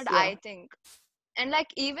that's Yes. what Yeah. I think. And like,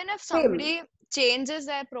 even if Same. somebody changes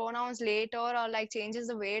their pronouns later or like changes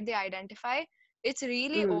the way they identify, it's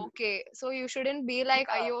really Mm, okay. So you shouldn't be like,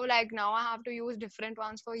 are you like, now I have to use different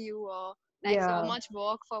ones for you, or like so yeah. much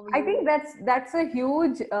work for I think you. that's a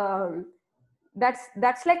huge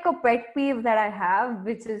that's like a pet peeve that I have,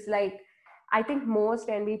 which is like, I think most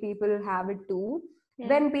NB people have it too. Hmm.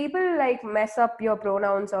 When people like mess up your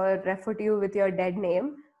pronouns or refer to you with your dead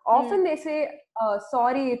name, Hmm. often they say,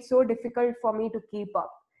 "Sorry, it's so difficult for me to keep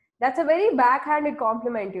up." That's a very backhanded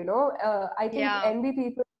compliment, I think Yeah. NB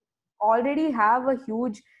people already have a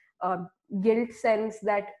huge guilt sense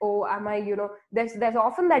that, oh, am I, there's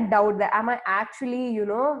often that doubt that, am I actually,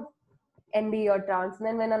 NB or trans? And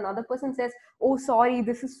then when another person says, oh, sorry,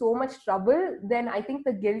 this is so much trouble, then I think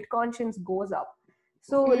the guilt conscience goes up.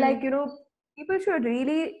 So, like, Hmm. people should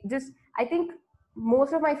really just, I think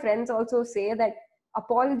most of my friends also say that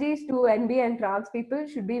apologies to NB and trans people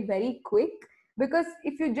should be very quick, because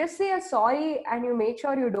if you just say a sorry and you make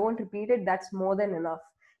sure you don't repeat it, that's more than enough.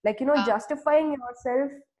 Like, Yeah. justifying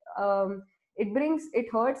yourself, it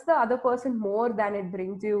hurts the other person more than it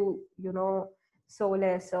brings you,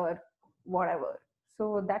 solace or whatever.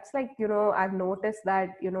 So that's like, I've noticed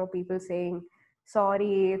that, people saying,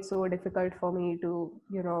 sorry, it's so difficult for me to,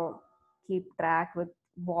 keep track with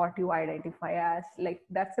what you identify as. Like,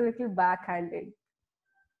 that's a little backhanded.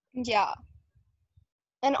 Yeah.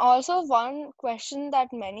 And also, one question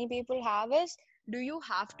that many people have is, do you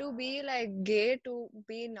have to be like gay to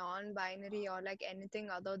be non-binary or like anything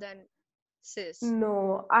other than cis?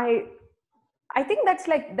 No, I think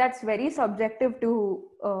that's very subjective to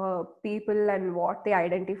people and what they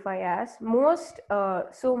identify as. Most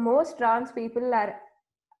trans people are,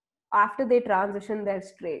 after they transition, they're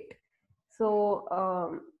straight.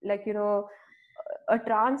 So like, a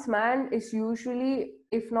trans man is usually,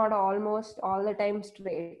 if not almost all the time,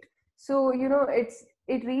 straight. So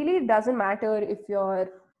it really doesn't matter if you're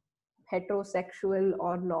heterosexual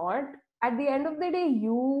or not. At the end of the day,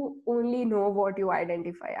 you only know what you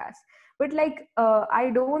identify as. But like,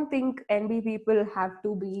 I don't think NB people have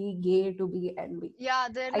to be gay to be NB. Yeah,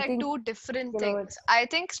 they're I like think, two different things. it's, I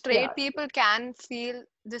think yeah. straight people can feel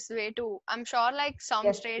this way too. I'm sure like some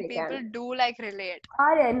Yes, straight they can. people do like relate.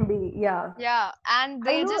 RNB, yeah. Yeah, and I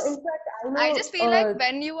they know, in just, fact, I I know. just feel like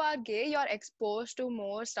when you are gay, you're exposed to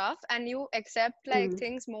more stuff and you accept like Mm,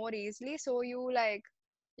 things more easily. So you like,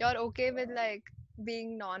 you're okay with like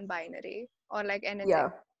being non-binary or like anything. yeah.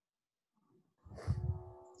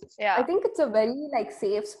 I Yeah. think it's a very like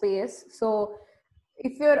safe space. So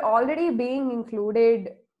if you're already being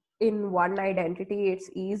included in one identity, it's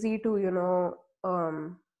easy to,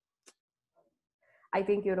 I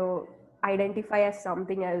think, identify as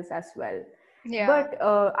something else as well. Yeah. But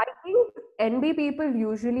I think NB people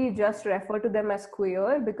usually just refer to them as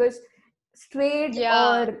queer, because straight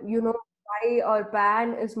Yeah. or, bi or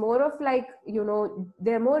pan is more of like,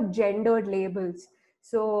 they're more gendered labels.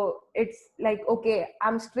 So it's like, okay,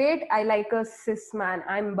 I'm straight, I like a cis man.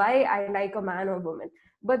 I'm bi, I like a man or woman.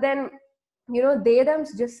 But then, they them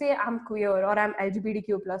just say I'm queer or I'm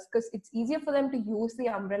LGBTQ plus, because it's easier for them to use the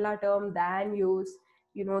umbrella term than use,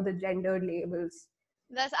 the gendered labels.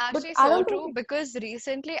 That's But actually I so don't think true because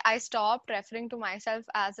recently I stopped referring to myself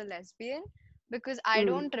as a lesbian because mm, I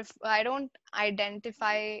don't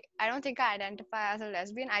think I identify as a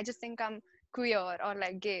lesbian. I just think I'm queer or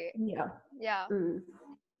like gay. yeah. Yeah. Mm.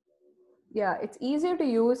 Yeah, it's easier to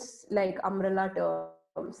use like umbrella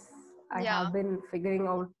terms. I have been Yeah. figuring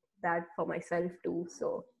out that for myself too.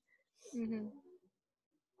 So Hmm.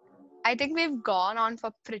 I think we've gone on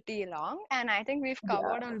for pretty long and I think we've yeah.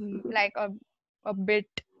 covered a bit.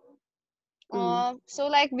 Mm. So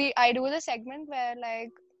like I do the segment where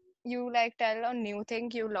like you like tell a new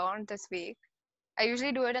thing you learned this week. I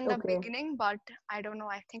usually do it in the Okay. beginning, but I don't know.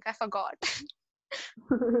 I think I forgot.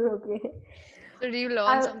 Okay. So, do you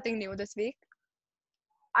learn I something new this week?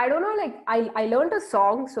 I don't know. Like I learned a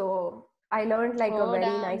song, so I learned like a Oh, very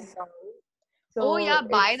damn. nice song. Oh, So yeah.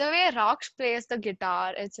 By it's the way, Raksh plays the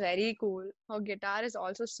guitar. It's very cool. Her guitar is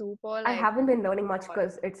also super, I like, haven't been learning much tall.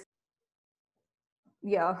 because it's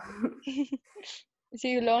yeah. So,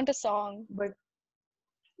 you learned a song. But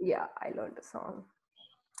yeah, I learned a song.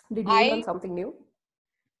 Did you learn I, something new?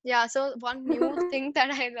 yeah. So, one new thing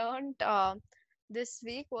that I learned this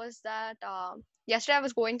week was that yesterday I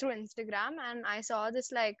was going through Instagram and I saw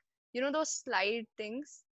this, like, those slide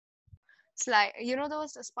things?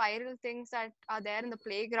 Those spiral things that are there in the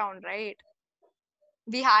playground, right?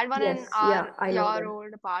 We had one in Yes, our yeah, I know your them.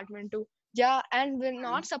 old apartment too. Yeah, and we're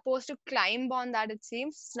not supposed to climb on that, it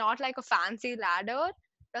seems. It's not like a fancy ladder.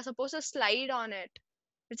 We're supposed to slide on it,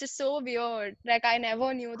 which is so weird. Like I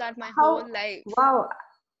never knew that my whole How life. wow,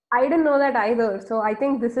 I didn't know that either. So I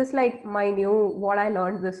think this is like my new what I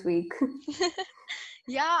learned this week.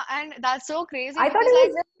 Yeah, and that's so crazy I thought because it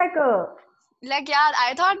was just like a yeah,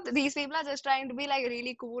 I thought these people are just trying to be like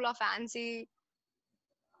really cool or fancy.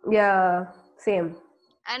 yeah, same.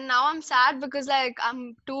 And now I'm sad because like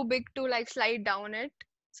I'm too big to like slide down it.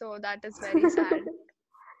 So that is very sad.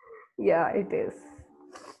 Yeah, it is.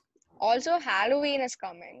 Also, Halloween is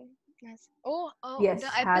coming. Yes. Oh, the Yes,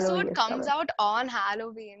 Halloween episode is comes coming. out on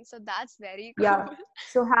Halloween, so that's very cool. Yeah.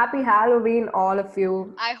 So happy Halloween, all of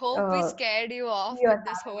you. I hope we Uh, scared you off you're with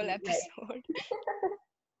this whole happy. Like, episode.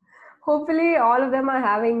 hopefully, all of them are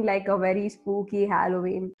having like a very spooky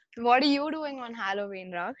Halloween. What are you doing on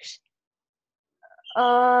Halloween, Raksh?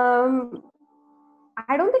 Um,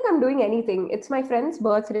 I don't think I'm doing anything. It's my friend's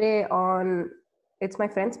birthday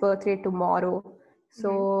tomorrow. Mm-hmm.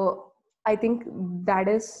 So I think that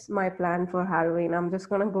is my plan for Halloween. I'm just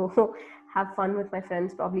gonna go have fun with my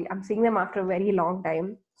friends. Probably I'm seeing them after a very long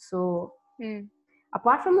time. So Mm.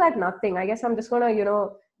 apart from that, nothing. I guess I'm just gonna,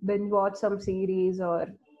 binge watch some series or,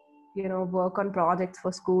 work on projects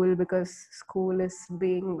for school because school is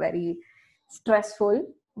being very stressful.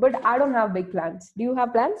 But I don't have big plans. Do you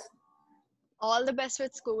have plans? All the best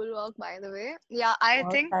with schoolwork, by the way. Yeah, I Oh,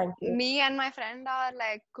 think thank you. me and my friend are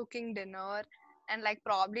like cooking dinner and like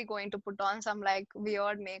probably going to put on some like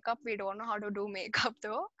weird makeup. We don't know how to do makeup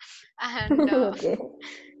though. And Okay.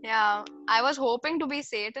 yeah, I was hoping to be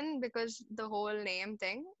Satan because the whole name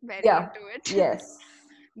thing, very Yeah. into it. Yes.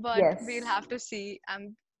 But we'll Yes. have to see. I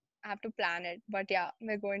have to plan it. But yeah,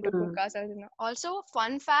 we're going to cook Mm. ourselves dinner. Also,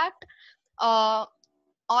 fun fact, uh,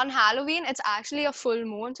 on Halloween, it's actually a full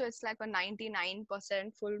moon, so it's like a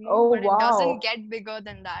 99% full moon, Oh, but it doesn't wow. get bigger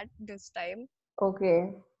than that this time.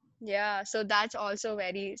 Okay. Yeah, so that's also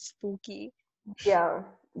very spooky. Yeah.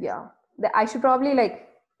 Yeah. I should probably like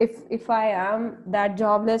if I am that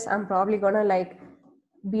jobless, I'm probably gonna like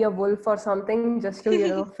be a wolf or something just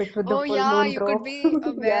to, fit with the Oh full yeah, moon you could trope. be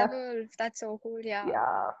a Yeah. werewolf. That's so cool. Yeah,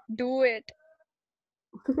 Yeah. do it.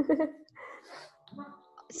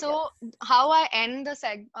 Yes. So how I end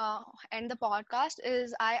the podcast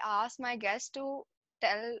is I ask my guests to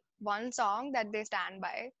tell one song that they stand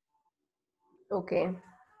by. Okay.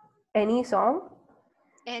 Any song?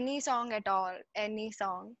 Any song at all, any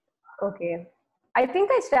song. Okay. I think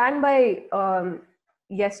I stand by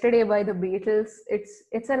Yesterday by the Beatles.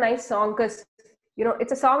 It's a nice song because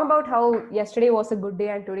it's a song about how yesterday was a good day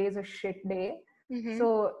and today is a shit day. Mm-hmm.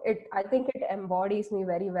 So I think it embodies me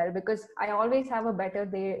very well because I always have a better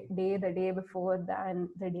day the day before than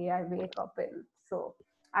the day I wake up in. So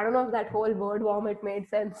I don't know if that whole word vomit made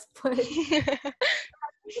sense, but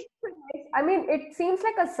I mean, it seems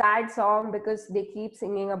like a sad song because they keep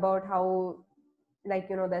singing about how, like,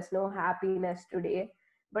 there's no happiness today.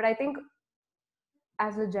 But I think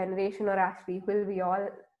as a generation or as people, we all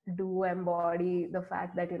do embody the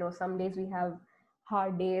fact that, some days we have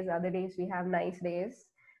hard days, other days we have nice days.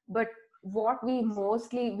 But what we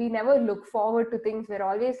never look forward to things. We're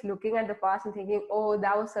always looking at the past and thinking, oh,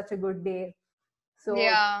 that was such a good day. So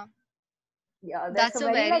Yeah, yeah, there's a that's a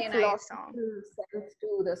very very like nice song. philosophical sense to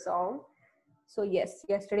the song. So yes,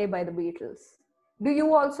 Yesterday by the Beatles. Do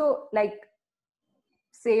you also like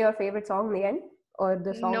say your favorite song in the end, or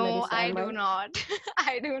the song that you No, I stand by? do not.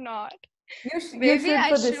 I do not. You Maybe should I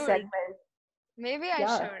for this should. segment. Maybe I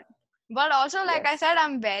Yeah. should. But also, like I said, Yes.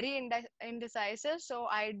 I'm very indecisive, so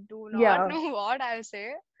I do not Yeah. know what I'll say.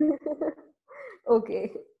 Okay.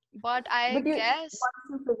 But I But you guess, once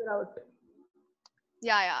you figure out.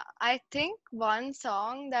 yeah. I think one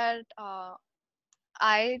song that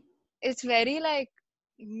I it's very like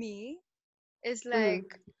me is Mm.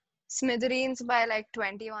 like Smithereens by like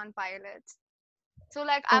 21 Pilots. So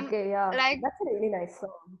like I'm Okay, yeah. like That's a really nice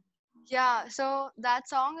song. yeah, so that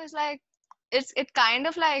song is like it kind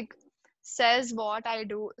of like says what I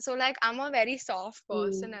do. So like I'm a very soft Mm.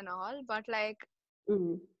 person and all,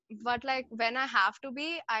 Mm. but like when I have to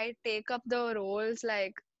be, I take up the roles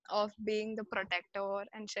like of being the protector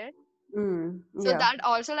and shit. Mm. So Yeah. that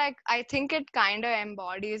also like I think it kind of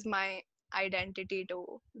embodies my identity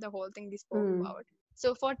too, the whole thing we spoke Mm. about.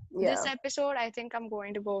 So for this Yeah. episode, I think I'm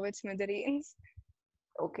going to go with Smithereens.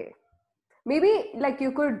 Okay. Maybe like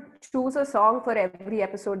you could choose a song for every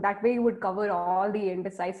episode. That way you would cover all the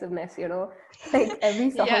indecisiveness, like every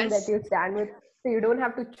song that Yes. you stand with. So you don't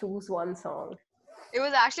have to choose one song. It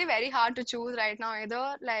was actually very hard to choose right now either.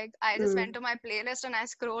 Like I just Mm. went to my playlist and I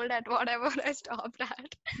scrolled at whatever I stopped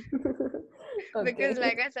at. Because Okay.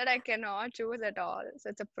 like I said, I cannot choose at all. So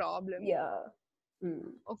it's a problem. Yeah. Mm.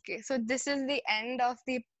 Okay, so this is the end of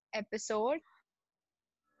the episode.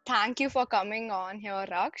 Thank you for coming on here,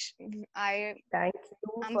 Raksh. I Thank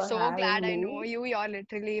you I'm for so glad having I me. know you. You're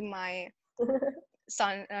literally my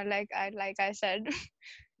son. Like I said,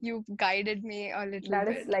 you guided me a little That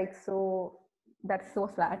is bit. like so, that's so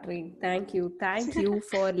flattering. Thank you. Thank you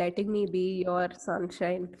for letting me be your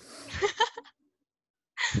sunshine.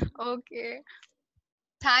 Okay.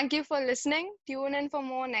 Thank you for listening. Tune in for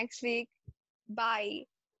more next week. Bye.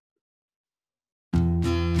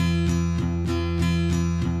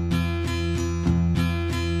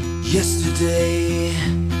 Yesterday,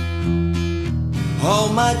 all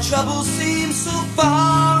my troubles seem so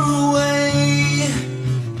far away.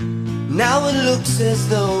 Now it looks as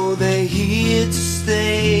though they're here to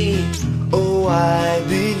stay. Oh, I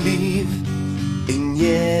believe in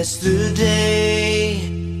yesterday.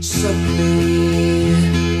 Suddenly,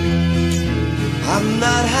 I'm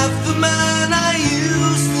not half the man I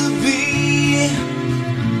used to be.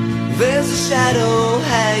 There's a shadow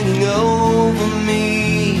hanging over me.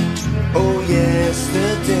 Oh,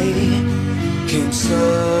 yesterday came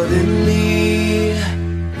suddenly.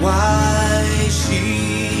 Why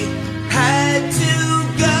she had to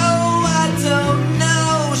go, I don't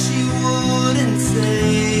know. She wouldn't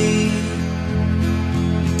say.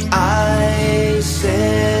 I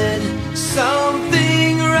said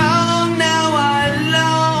something wrong. Now I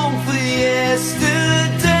long for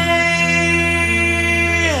yesterday.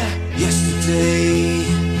 Yesterday,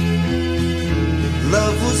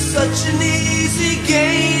 love was such an easy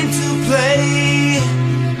game to play.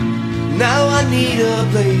 Now I need a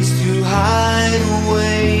place to hide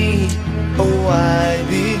away. Oh, I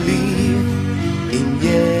believe in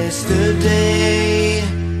yesterday.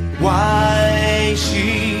 Why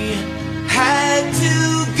she had to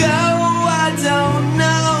go, I don't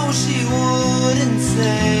know. She wouldn't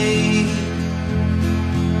say.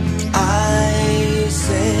 I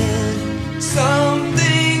said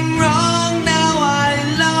something wrong. Now I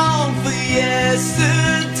long for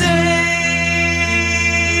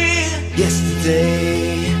yesterday.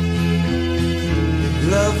 Yesterday,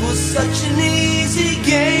 love was such an easy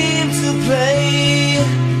game to play.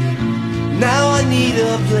 Now I need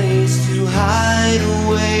a place to hide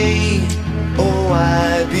away.